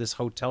whatever this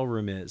hotel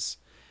room is.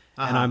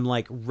 And I'm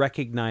like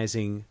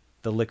recognizing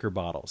the liquor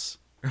bottles.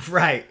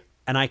 right.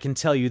 And I can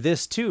tell you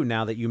this too,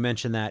 now that you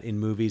mention that in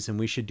movies, and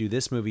we should do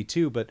this movie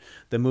too, but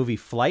the movie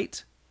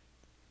Flight,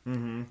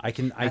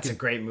 That's a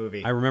great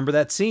movie. I remember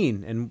that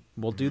scene, and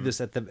we'll do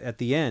this at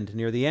the end,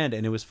 near the end,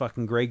 and it was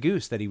fucking Grey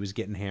Goose that he was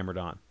getting hammered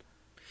on.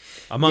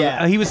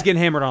 He was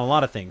getting hammered on a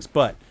lot of things,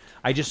 but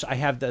I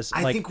have this.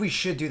 I think we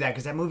should do that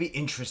because that movie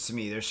interests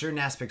me. There's certain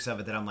aspects of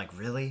it that I'm like,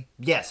 really?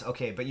 Yes,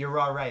 okay, but you're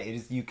all right. It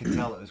is. You can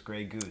tell it was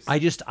Grey Goose.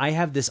 I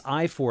have this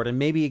eye for it, and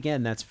maybe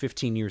again that's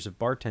 15 years of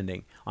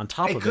bartending on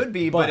top of it. It could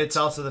be, but it's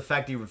also the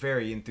fact that you were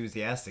very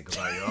enthusiastic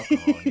about your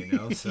alcohol. You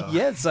know, so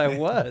yes, I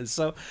was.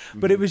 So,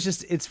 but it was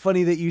just. It's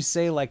funny that you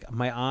say like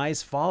my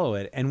eyes follow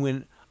it, and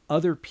when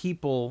other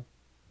people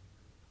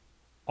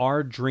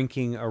are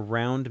drinking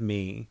around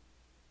me,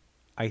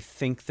 I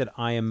think that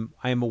I am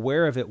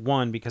aware of it,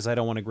 one, because I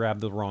don't want to grab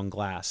the wrong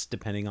glass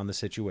depending on the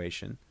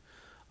situation.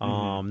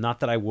 Not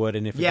that I would,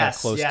 and if it got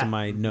close to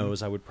my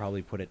nose, I would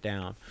probably put it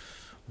down.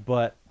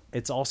 But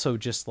it's also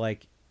just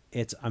like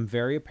I'm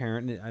very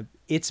apparent.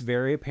 It's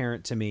very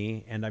apparent to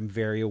me, and I'm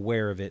very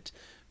aware of it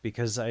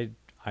because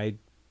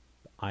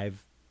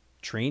I've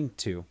trained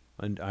to.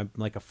 And I'm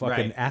like a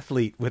fucking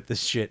athlete with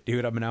this shit,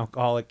 dude. I'm an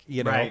alcoholic,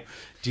 you know. Right.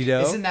 Do you know?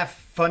 Isn't that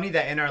funny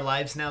that in our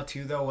lives now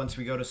too, though, once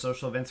we go to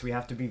social events, we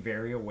have to be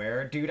very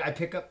aware. Dude,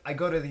 I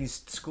go to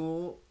these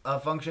school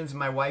functions.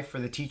 My wife, for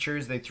the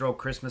teachers, they throw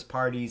Christmas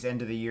parties,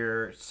 end of the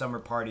year, summer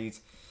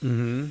parties.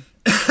 Mm-hmm.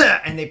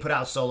 And they put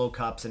out solo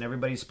cups, and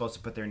everybody's supposed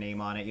to put their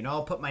name on it. You know,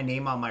 I'll put my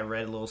name on my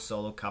red little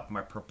solo cup,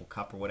 my purple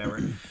cup, or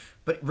whatever.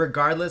 But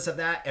regardless of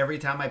that, every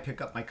time I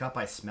pick up my cup,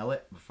 I smell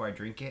it before I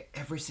drink it.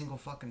 Every single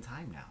fucking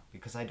time now,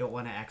 because I don't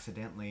want to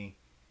accidentally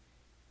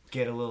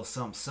get a little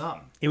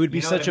something. It would be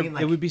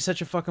it would be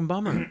such a fucking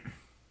bummer.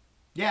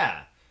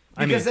 Yeah.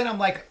 Because then I'm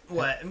like,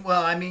 what?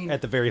 Well, I mean,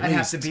 at the very I'd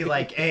least, have to be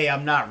like, hey,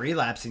 I'm not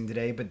relapsing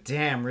today, but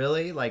damn,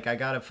 really? Like, I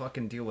gotta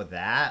fucking deal with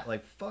that?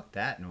 Like, fuck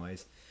that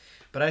noise.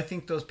 But I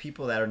think those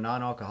people that are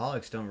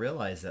non-alcoholics don't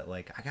realize that,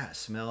 like, I gotta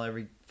smell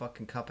every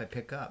fucking cup I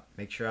pick up.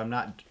 Make sure I'm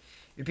not...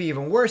 It'd be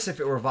even worse if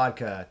it were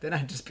vodka. Then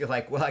I'd just be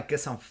like, well, I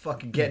guess I'm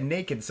fucking getting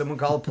naked. Someone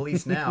call the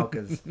police now,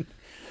 because...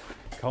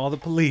 Call the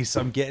police.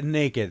 I'm getting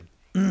naked.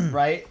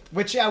 Right?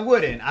 Which I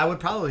wouldn't. I would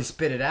probably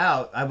spit it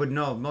out. I would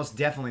most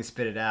definitely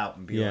spit it out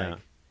and be like...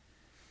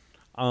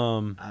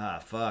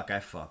 fuck, I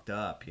fucked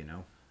up, you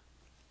know?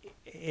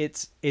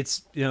 It's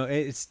you know,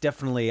 it's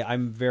definitely,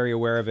 I'm very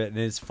aware of it, and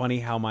it's funny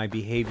how my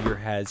behavior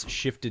has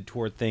shifted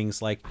toward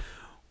things like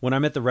when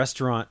I'm at the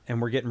restaurant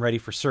and we're getting ready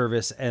for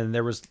service, and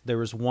there was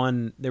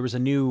a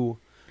new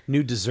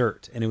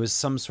dessert, and it was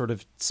some sort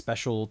of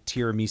special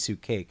tiramisu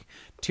cake.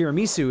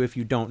 Tiramisu, if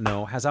you don't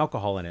know, has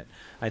alcohol in it.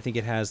 I think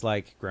it has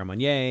like Grand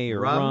Marnier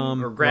or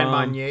rum or Grand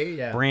Marnier,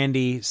 yeah,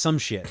 brandy, some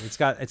shit. It's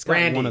got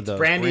brandy, one of those.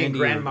 Brandy and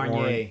Grand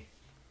Marnier.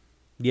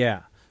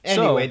 Yeah.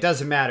 Anyway, it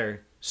doesn't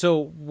matter.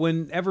 So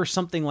whenever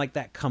something like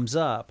that comes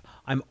up,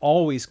 I'm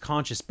always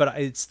conscious, but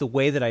it's the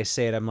way that I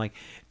say it. I'm like,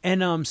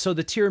 and so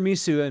the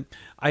tiramisu, and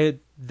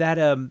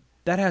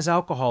that has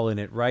alcohol in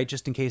it, right?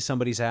 Just in case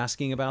somebody's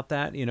asking about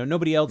that. You know,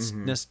 nobody else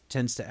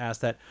tends to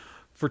ask that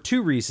for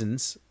two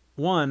reasons.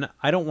 One,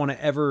 I don't want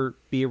to ever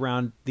be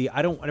around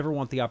I don't ever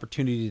want the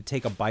opportunity to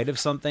take a bite of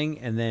something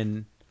and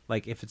then,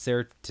 like, if it's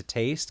there to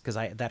taste, because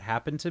that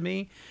happened to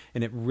me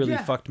and it really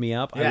fucked me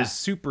up. Yeah. I was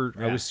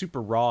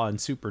super raw and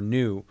super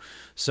new,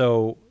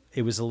 so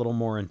it was a little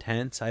more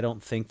intense. I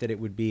don't think that it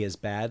would be as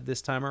bad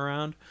this time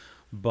around,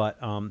 but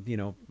you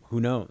know, who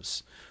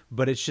knows?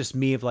 but it's just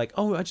me of like,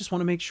 oh, I just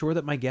want to make sure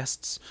that my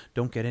guests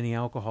don't get any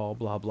alcohol,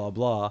 blah, blah,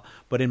 blah.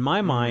 But in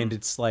my mind,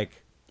 it's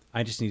like,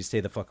 I just need to stay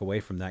the fuck away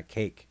from that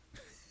cake.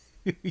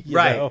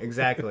 Right, know?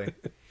 exactly.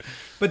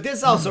 But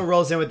this also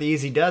rolls in with the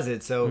easy does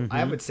it. So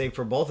I would say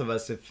for both of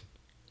us, if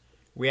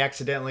we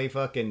accidentally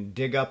fucking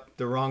dig up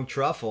the wrong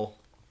truffle,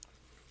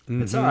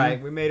 it's all right.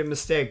 We made a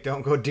mistake.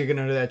 Don't go digging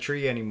under that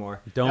tree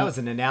anymore. That was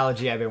an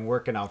analogy I've been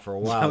working on for a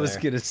while. I was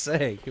going to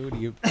say, what do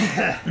you...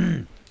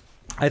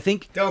 I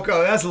think... Don't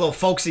go. That's a little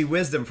folksy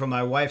wisdom from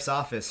my wife's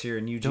office here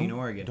in Eugene,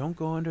 Oregon. Don't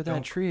go under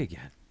that tree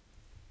again.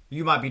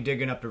 You might be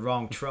digging up the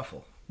wrong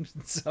truffle.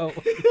 So,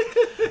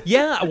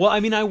 yeah. Well, I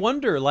mean, I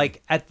wonder.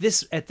 Like at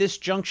this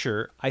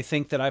juncture, I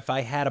think that if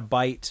I had a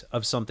bite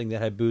of something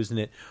that had booze in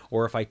it,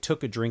 or if I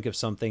took a drink of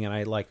something and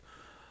I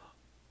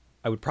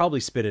would probably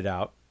spit it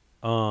out.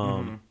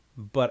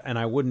 But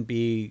I wouldn't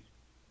be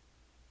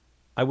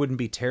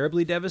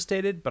terribly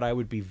devastated, but I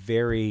would be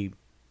very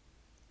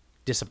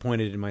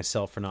disappointed in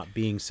myself for not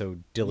being so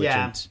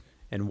diligent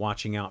and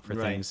watching out for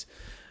things,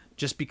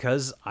 just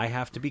because I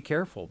have to be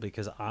careful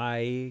because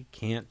I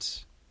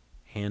can't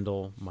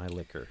handle my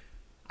liquor.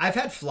 I've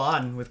had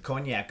flan with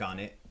cognac on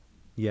it.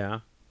 Yeah.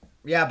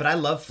 Yeah, but I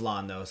love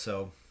flan though,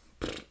 so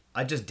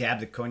I just dab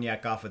the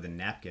cognac off with a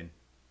napkin.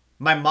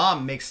 My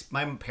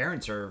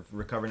parents are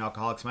recovering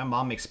alcoholics. My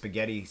mom makes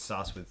spaghetti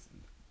sauce with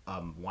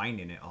wine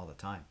in it all the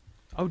time.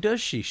 Oh,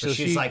 does she? So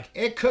she's like,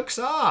 it cooks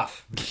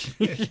off.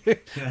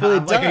 Well,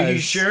 I'm like, are you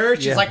sure?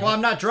 She's like, well,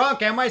 I'm not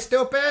drunk. Am I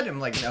stupid? I'm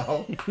like,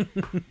 no.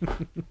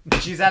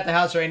 She's at the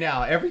house right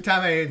now. Every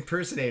time I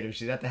impersonate her,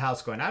 she's at the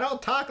house going, I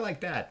don't talk like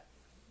that.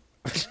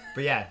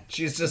 But yeah,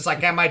 she's just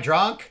like, am I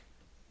drunk?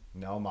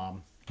 No,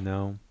 Mom.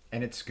 No.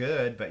 And it's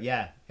good, but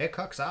yeah, it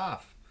cooks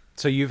off.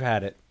 So you've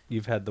had it.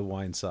 You've had the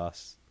wine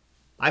sauce.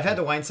 I've had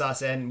the wine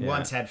sauce and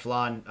once had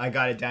flan. I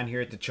got it down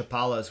here at the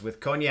Chapalas with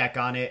cognac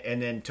on it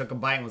and then took a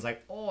bite and was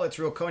like, oh, it's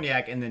real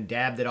cognac, and then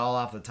dabbed it all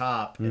off the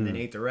top and then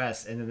ate the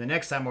rest. And then the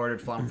next time I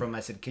ordered flan from them, I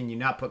said, can you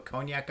not put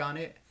cognac on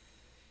it?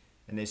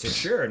 And they said,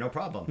 sure, no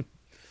problem.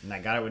 And I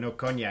got it with no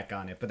cognac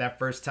on it. But that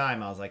first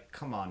time, I was like,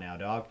 come on now,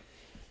 dog.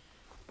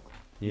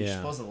 Yeah. You're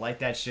supposed to light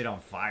that shit on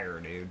fire,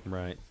 dude.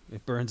 Right.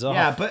 It burns off.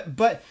 Yeah,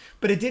 but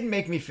it didn't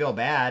make me feel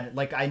bad.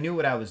 Like, I knew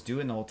what I was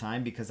doing the whole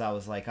time because I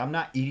was like, I'm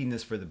not eating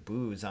this for the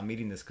booze. I'm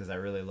eating this because I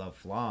really love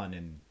flan,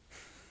 and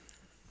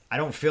I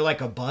don't feel like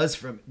a buzz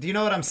from... Do you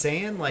know what I'm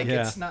saying? Like,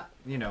 it's not,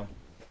 I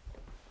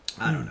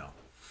don't know.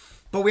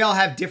 But we all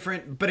have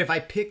different... But if I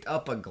picked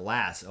up a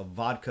glass of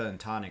vodka and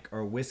tonic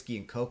or whiskey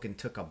and Coke and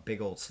took a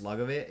big old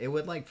slug of it, it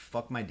would, like,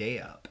 fuck my day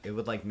up. It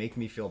would, like, make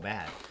me feel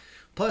bad.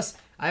 Plus,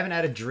 I haven't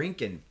had a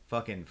drink in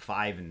fucking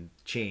 5 and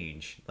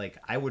change. Like,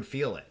 I would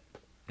feel it.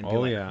 And be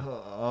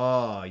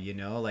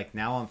like,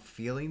 now I'm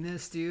feeling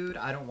this, dude.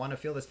 I don't want to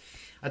feel this.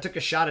 I took a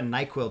shot of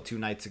NyQuil 2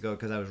 nights ago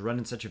because I was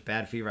running such a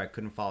bad fever I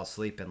couldn't fall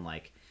asleep and,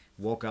 like,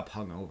 woke up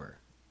hungover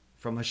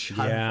from a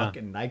shot of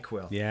fucking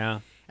NyQuil. Yeah.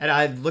 And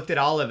I looked at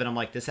Olive and I'm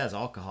like, this has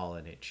alcohol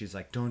in it. She's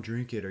like, don't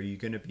drink it. Are you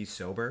going to be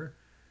sober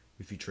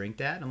if you drink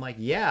that? And I'm like,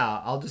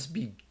 yeah, I'll just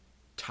be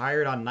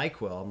tired on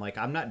NyQuil. I'm like,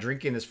 I'm not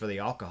drinking this for the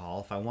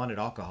alcohol. If I wanted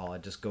alcohol,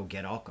 I'd just go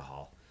get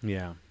alcohol.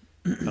 Yeah.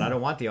 But I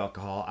don't want the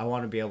alcohol. I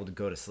want to be able to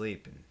go to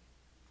sleep and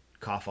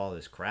cough all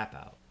this crap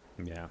out.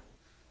 Yeah.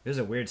 It was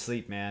a weird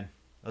sleep, man.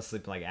 I was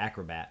sleeping like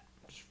acrobat,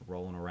 just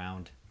rolling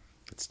around.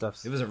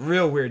 It was a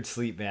real weird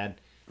sleep, man.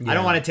 Yeah. I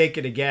don't want to take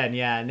it again.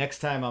 Yeah, next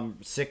time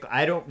I'm sick.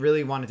 I don't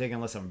really want to take it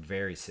unless I'm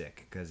very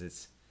sick because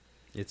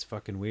it's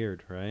fucking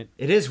weird, right?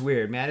 It is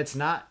weird, man.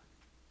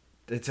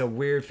 It's a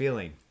weird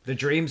feeling. The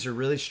dreams are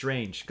really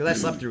strange because I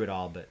slept through it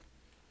all,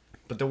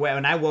 but the way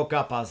when I woke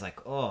up, I was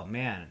like, oh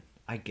man,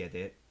 I get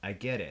it.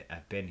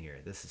 I've been here.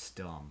 This is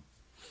dumb.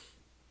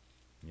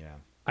 Yeah.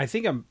 I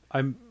think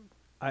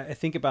I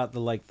think about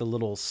the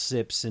little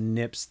sips and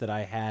nips that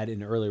I had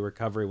in early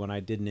recovery when I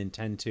didn't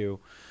intend to.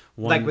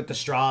 Like with the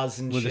straws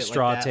and with shit the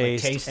straw like that,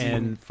 taste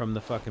and from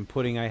the fucking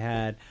pudding I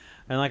had.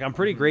 And like, I'm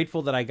pretty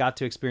grateful that I got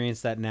to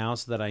experience that now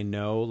so that I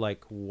know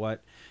like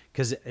what,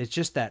 cause it's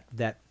just that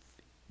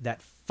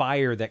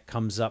fire that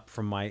comes up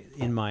from my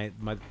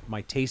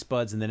taste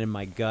buds and then in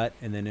my gut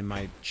and then in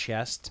my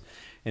chest.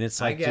 And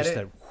it's like just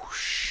that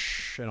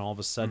whoosh, and all of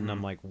a sudden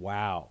I'm like,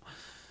 wow.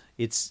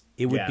 It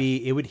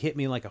would hit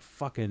me like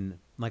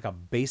a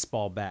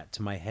baseball bat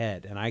to my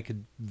head, and I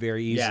could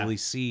very easily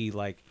see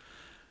like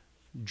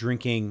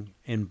drinking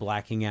and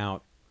blacking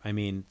out. I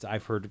mean,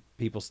 I've heard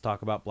people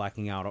talk about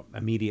blacking out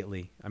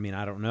immediately. I mean,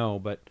 I don't know,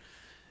 but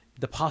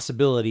the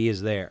possibility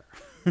is there.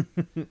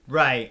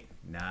 Right.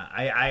 Nah,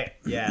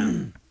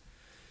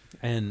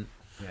 And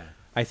yeah.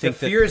 I think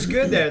the fear is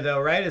good there, though,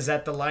 right? Is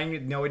that the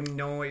line,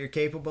 knowing what you're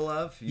capable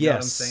of? You know what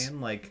I'm saying?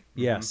 Like,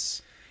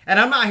 yes. And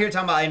I'm not here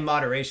talking about in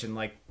moderation.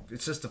 Like,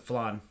 it's just a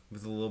flan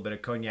with a little bit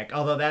of cognac.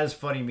 Although that is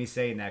funny me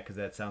saying that because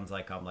that sounds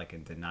like I'm like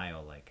in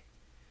denial. Like,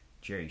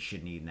 Jerry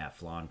shouldn't have eaten that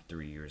flan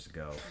 3 years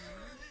ago.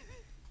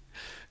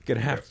 Gonna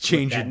have to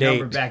change your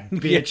date. Back,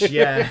 bitch.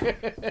 Yeah.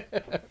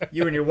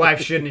 You and your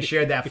wife shouldn't have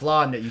shared that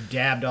flan that you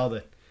dabbed all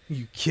the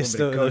You kiss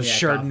little bit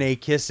those of cognac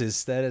Chardonnay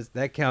kisses.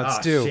 That counts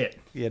Oh, too. shit.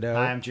 You know.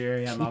 Hi, I'm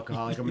Jerry. I'm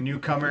alcoholic. I'm a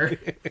newcomer.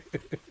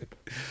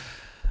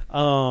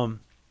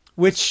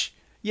 Which,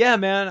 yeah,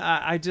 man,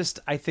 I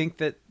think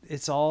that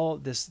it's all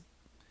this.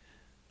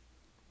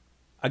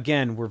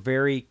 Again, we're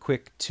very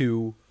quick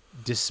to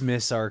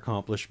dismiss our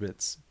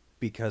accomplishments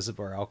because of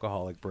our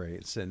alcoholic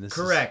brains, and this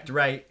Correct,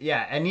 right?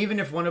 Yeah, and even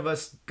if one of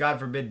us, God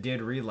forbid,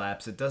 did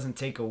relapse, it doesn't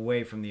take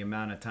away from the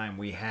amount of time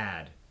we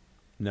had.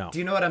 No. Do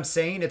you know what I'm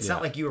saying? It's Yeah.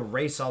 not like you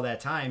erase all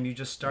that time. You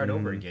just start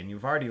over again.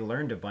 You've already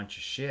learned a bunch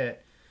of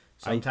shit.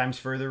 Sometimes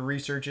further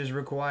research is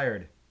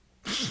required.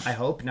 I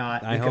hope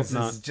not. I hope because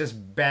not. It's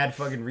just bad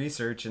fucking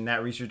research, and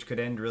that research could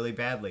end really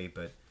badly.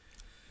 But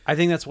I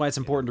think that's why it's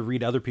important to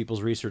read other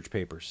people's research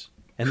papers.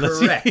 And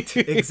correct,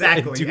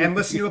 exactly, do- and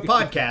listen to a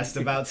podcast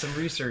about some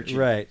research.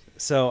 Right.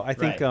 So I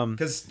think,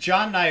 because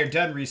John and I are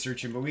done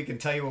researching, but we can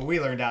tell you what we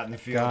learned out in the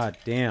field. God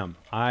damn,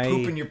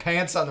 Pooping your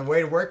pants on the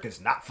way to work is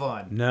not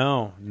fun.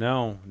 No,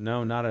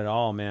 not at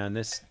all, man.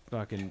 This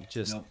fucking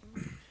just, Nope.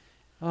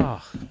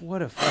 oh,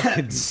 what a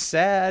fucking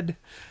sad,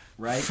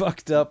 Right?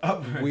 fucked up, Oh,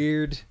 right.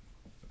 weird.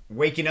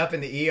 Waking up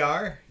in the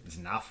ER is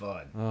not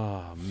fun.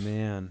 Oh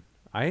man,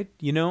 I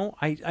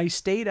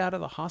stayed out of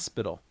the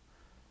hospital.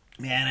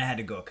 Man, I had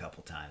to go a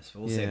couple times,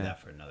 but we'll save Yeah. that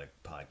for another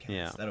podcast.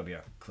 Yeah. That'll be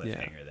our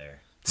cliffhanger there.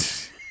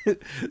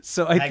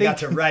 So I think got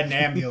to ride an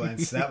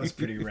ambulance. That was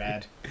pretty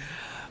rad.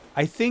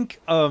 I think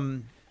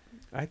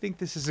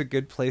this is a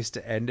good place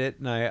to end it,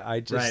 and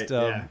I just Right,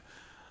 yeah.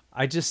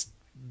 I just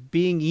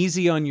being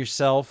easy on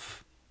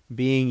yourself,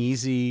 being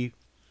easy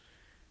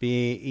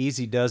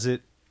does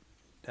it.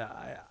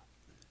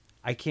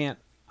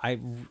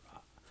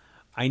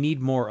 I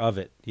need more of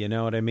it. You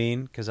know what I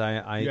mean? Because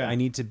I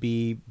need to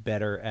be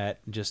better at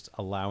just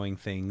allowing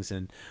things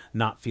and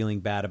not feeling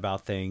bad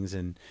about things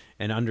and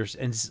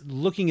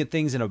looking at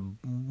things in a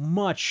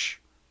much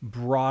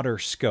broader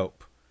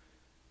scope.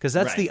 Because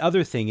that's Right. the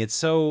other thing. It's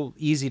so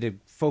easy to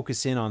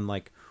focus in on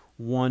like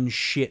one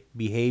shit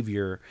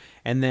behavior,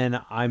 and then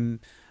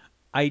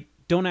I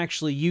don't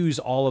actually use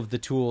all of the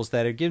tools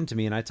that are given to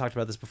me. And I talked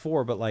about this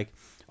before, but like,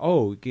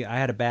 oh, I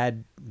had a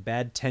bad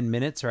 10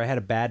 minutes, or I had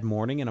a bad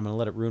morning, and I'm going to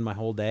let it ruin my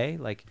whole day.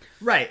 Like,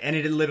 Right, and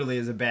it literally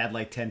is a bad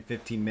like 10,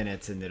 15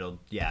 minutes, and it'll,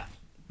 yeah.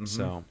 Mm-hmm.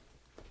 so,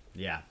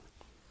 Yeah.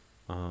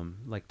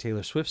 like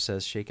Taylor Swift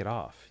says, shake it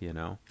off, you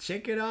know?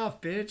 Shake it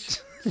off,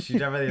 bitch. She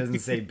definitely doesn't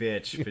say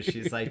bitch, but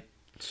she's like,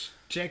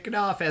 shake it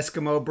off,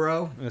 Eskimo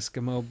bro.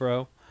 Eskimo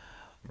bro.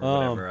 Or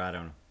whatever, I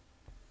don't know.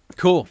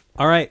 Cool.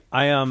 All right.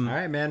 All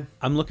right, man.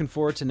 I'm looking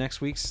forward to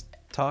next week's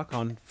talk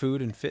on food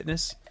and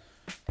fitness.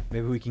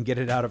 Maybe we can get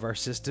it out of our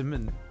system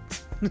and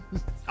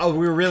Oh,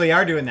 we really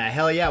are doing that.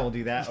 Hell yeah, we'll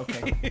do that.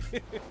 Okay.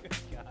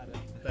 I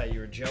thought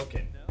you were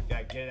joking. You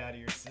gotta get it out of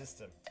your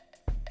system.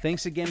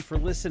 Thanks again for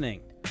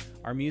listening.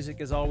 Our music,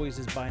 as always,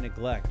 is by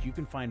Neglect. You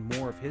can find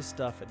more of his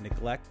stuff at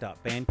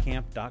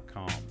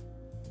neglect.bandcamp.com.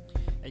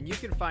 And you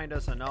can find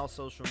us on all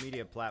social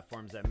media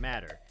platforms that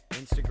matter: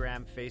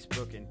 Instagram,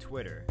 Facebook, and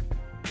Twitter.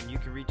 And you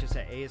can reach us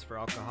at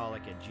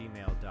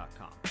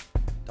aisforalcoholic@gmail.com.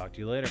 Talk to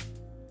you later.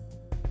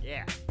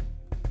 Yeah.